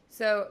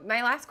 So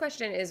my last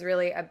question is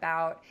really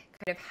about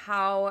kind of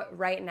how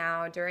right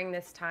now during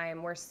this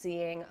time we're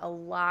seeing a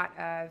lot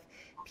of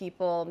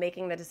people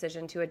making the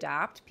decision to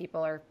adopt.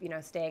 People are,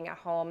 staying at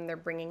home. They're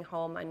bringing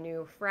home a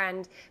new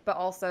friend, but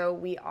also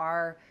we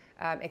are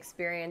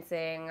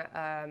experiencing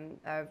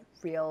a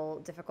real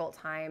difficult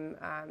time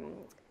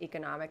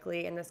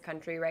economically in this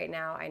country right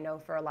now. I know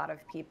for a lot of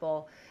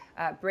people,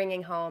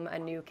 bringing home a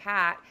new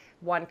cat,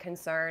 one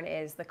concern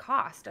is the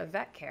cost of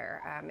vet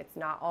care. It's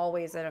not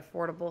always an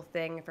affordable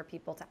thing for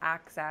people to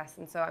access.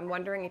 And so I'm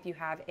wondering if you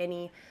have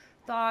any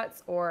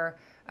thoughts or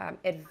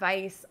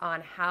advice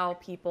on how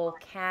people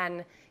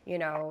can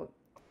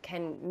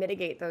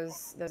mitigate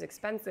those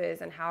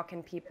expenses, and how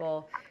can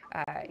people,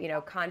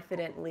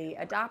 confidently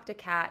adopt a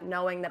cat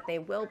knowing that they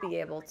will be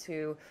able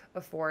to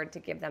afford to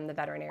give them the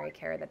veterinary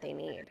care that they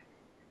need?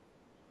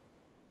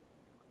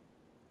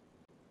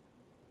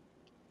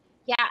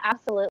 Yeah,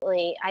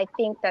 absolutely. I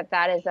think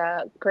that is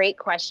a great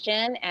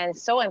question and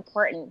so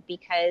important,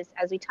 because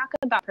as we talk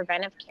about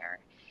preventive care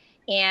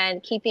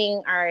and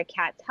keeping our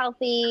cats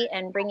healthy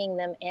and bringing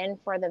them in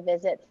for the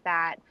visits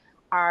that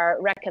are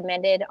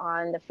recommended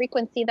on the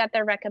frequency that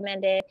they're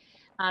recommended,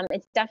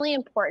 it's definitely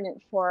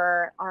important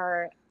for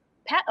our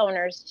pet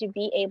owners to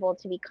be able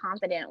to be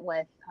confident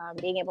with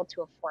being able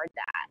to afford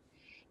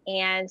that.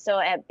 And so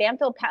at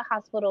Banfield Pet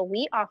Hospital,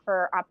 we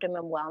offer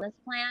optimum wellness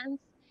plans,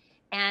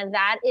 and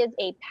that is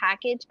a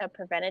package of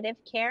preventative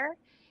care.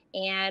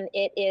 And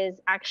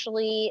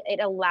it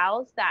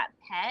allows that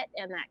pet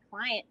and that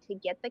client to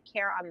get the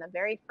care on the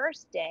very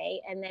first day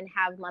and then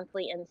have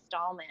monthly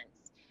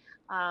installments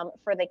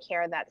for the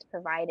care that's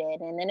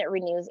provided. And then it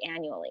renews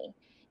annually.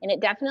 And it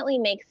definitely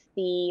makes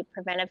the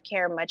preventive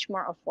care much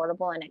more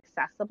affordable and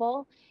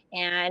accessible.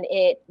 And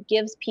it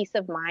gives peace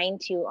of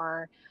mind to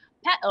our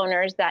pet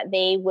owners that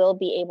they will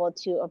be able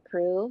to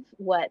approve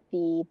what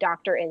the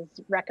doctor is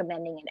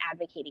recommending and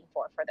advocating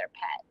for their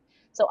pet.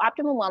 So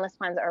optimum wellness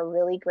plans are a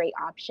really great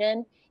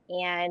option.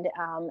 And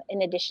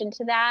in addition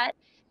to that,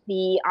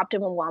 the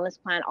optimum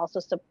wellness plan also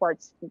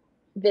supports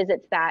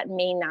visits that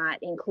may not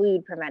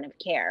include preventive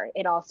care.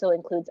 It also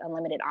includes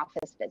unlimited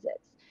office visits.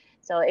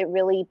 So it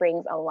really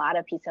brings a lot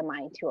of peace of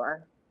mind to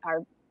our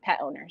pet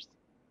owners.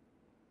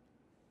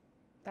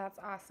 That's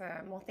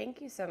awesome. Well,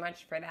 thank you so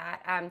much for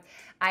that.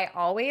 I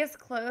always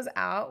close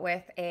out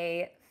with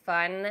a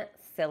fun,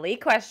 silly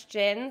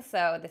question.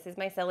 So this is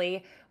my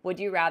silly would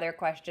you rather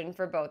question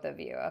for both of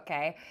you,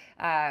 okay?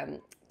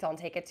 Don't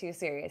take it too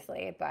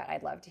seriously, but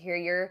I'd love to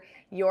hear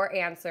your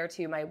answer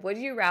to my would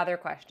you rather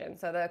question.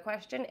 So the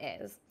question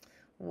is,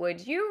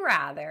 would you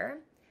rather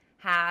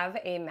have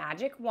a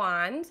magic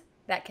wand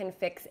that can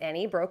fix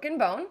any broken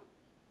bone,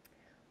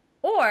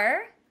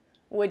 or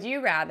would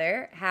you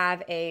rather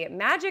have a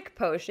magic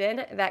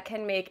potion that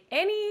can make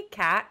any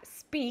cat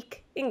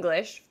speak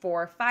English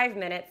for 5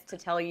 minutes to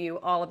tell you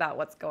all about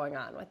what's going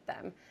on with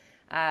them?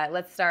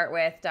 Let's start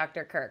with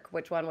Dr. Kirk.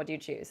 Which one would you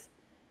choose?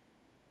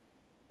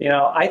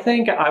 I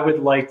think I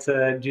would like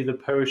to do the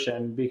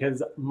potion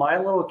because my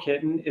little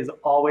kitten is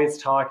always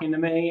talking to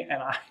me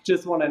and I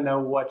just want to know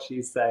what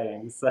she's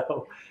saying.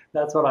 So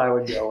that's what I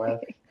would go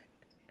with.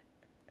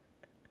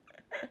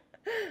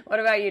 What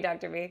about you,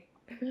 Dr. B?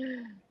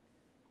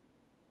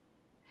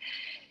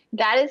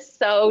 That is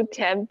so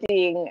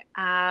tempting.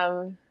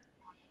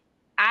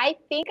 I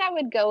think I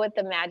would go with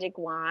the magic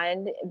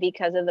wand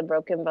because of the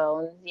broken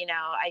bones.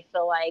 I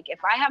feel like if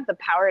I have the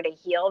power to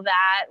heal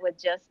that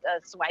with just a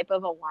swipe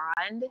of a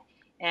wand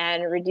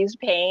and reduce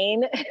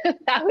pain,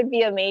 that would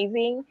be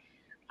amazing.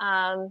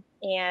 And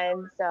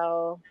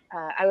so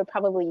I would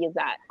probably use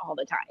that all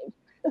the time.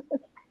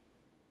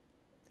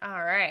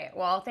 All right.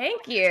 Well,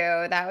 thank you.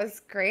 That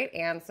was great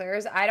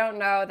answers. I don't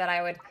know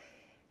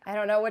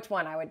which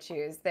one I would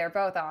choose. They're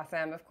both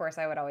awesome. Of course,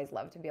 I would always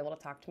love to be able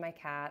to talk to my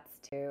cats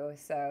too.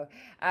 So,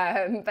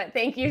 but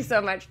thank you so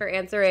much for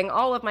answering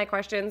all of my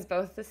questions,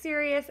 both the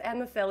serious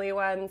and the silly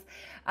ones.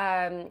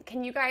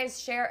 Can you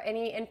guys share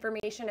any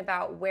information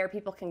about where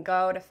people can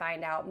go to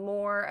find out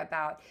more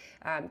about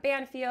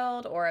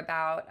Banfield or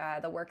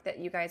about the work that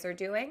you guys are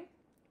doing?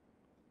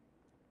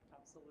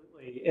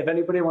 Absolutely. If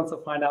anybody wants to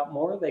find out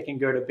more, they can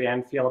go to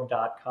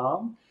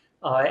banfield.com.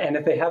 And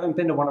if they haven't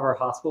been to one of our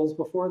hospitals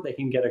before, they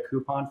can get a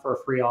coupon for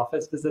a free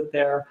office visit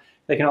there.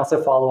 They can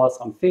also follow us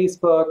on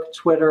Facebook,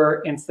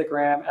 Twitter,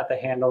 Instagram at the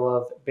handle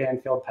of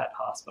Banfield Pet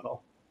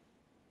Hospital.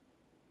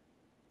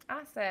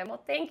 Awesome.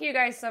 Well, thank you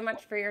guys so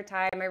much for your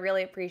time. I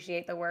really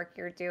appreciate the work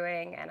you're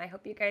doing, and I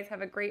hope you guys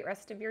have a great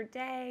rest of your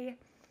day.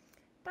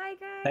 Bye,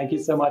 guys. Thank you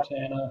so much,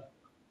 Anna.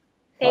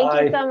 Thank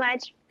Bye. you so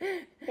much.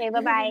 Okay,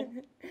 bye-bye.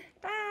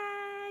 Bye.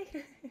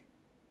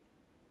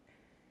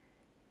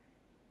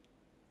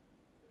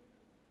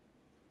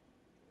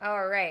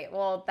 All right.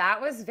 Well,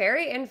 that was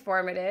very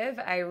informative.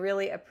 I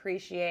really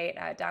appreciate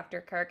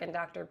Dr. Kirk and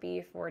Dr.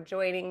 B for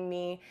joining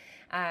me.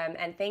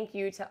 And thank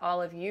you to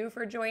all of you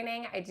for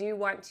joining. I do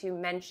want to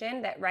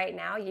mention that right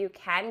now you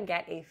can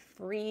get a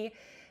free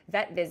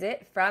vet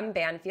visit from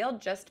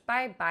Banfield just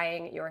by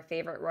buying your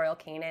favorite Royal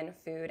Canin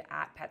food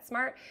at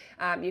Petsmart.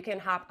 You can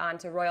hop on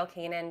to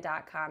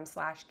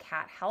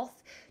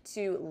royalcanin.com/cathealth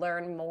to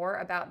learn more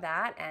about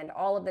that and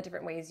all of the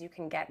different ways you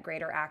can get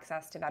greater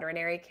access to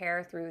veterinary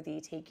care through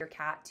the Take Your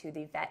Cat to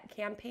the Vet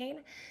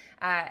campaign.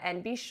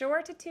 And be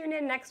sure to tune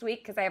in next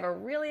week because I have a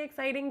really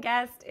exciting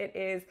guest. It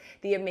is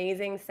the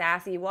amazing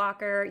Sassy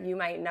Walker. You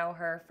might know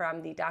her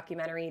from the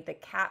documentary The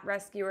Cat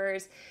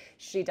Rescuers.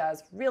 She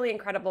does really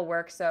incredible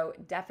work, so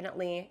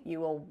definitely you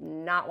will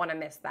not want to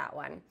miss that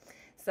one.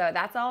 So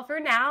that's all for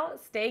now.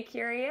 Stay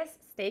curious,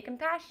 stay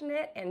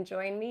compassionate, and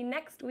join me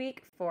next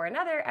week for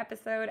another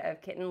episode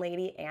of Kitten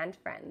Lady and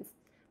Friends.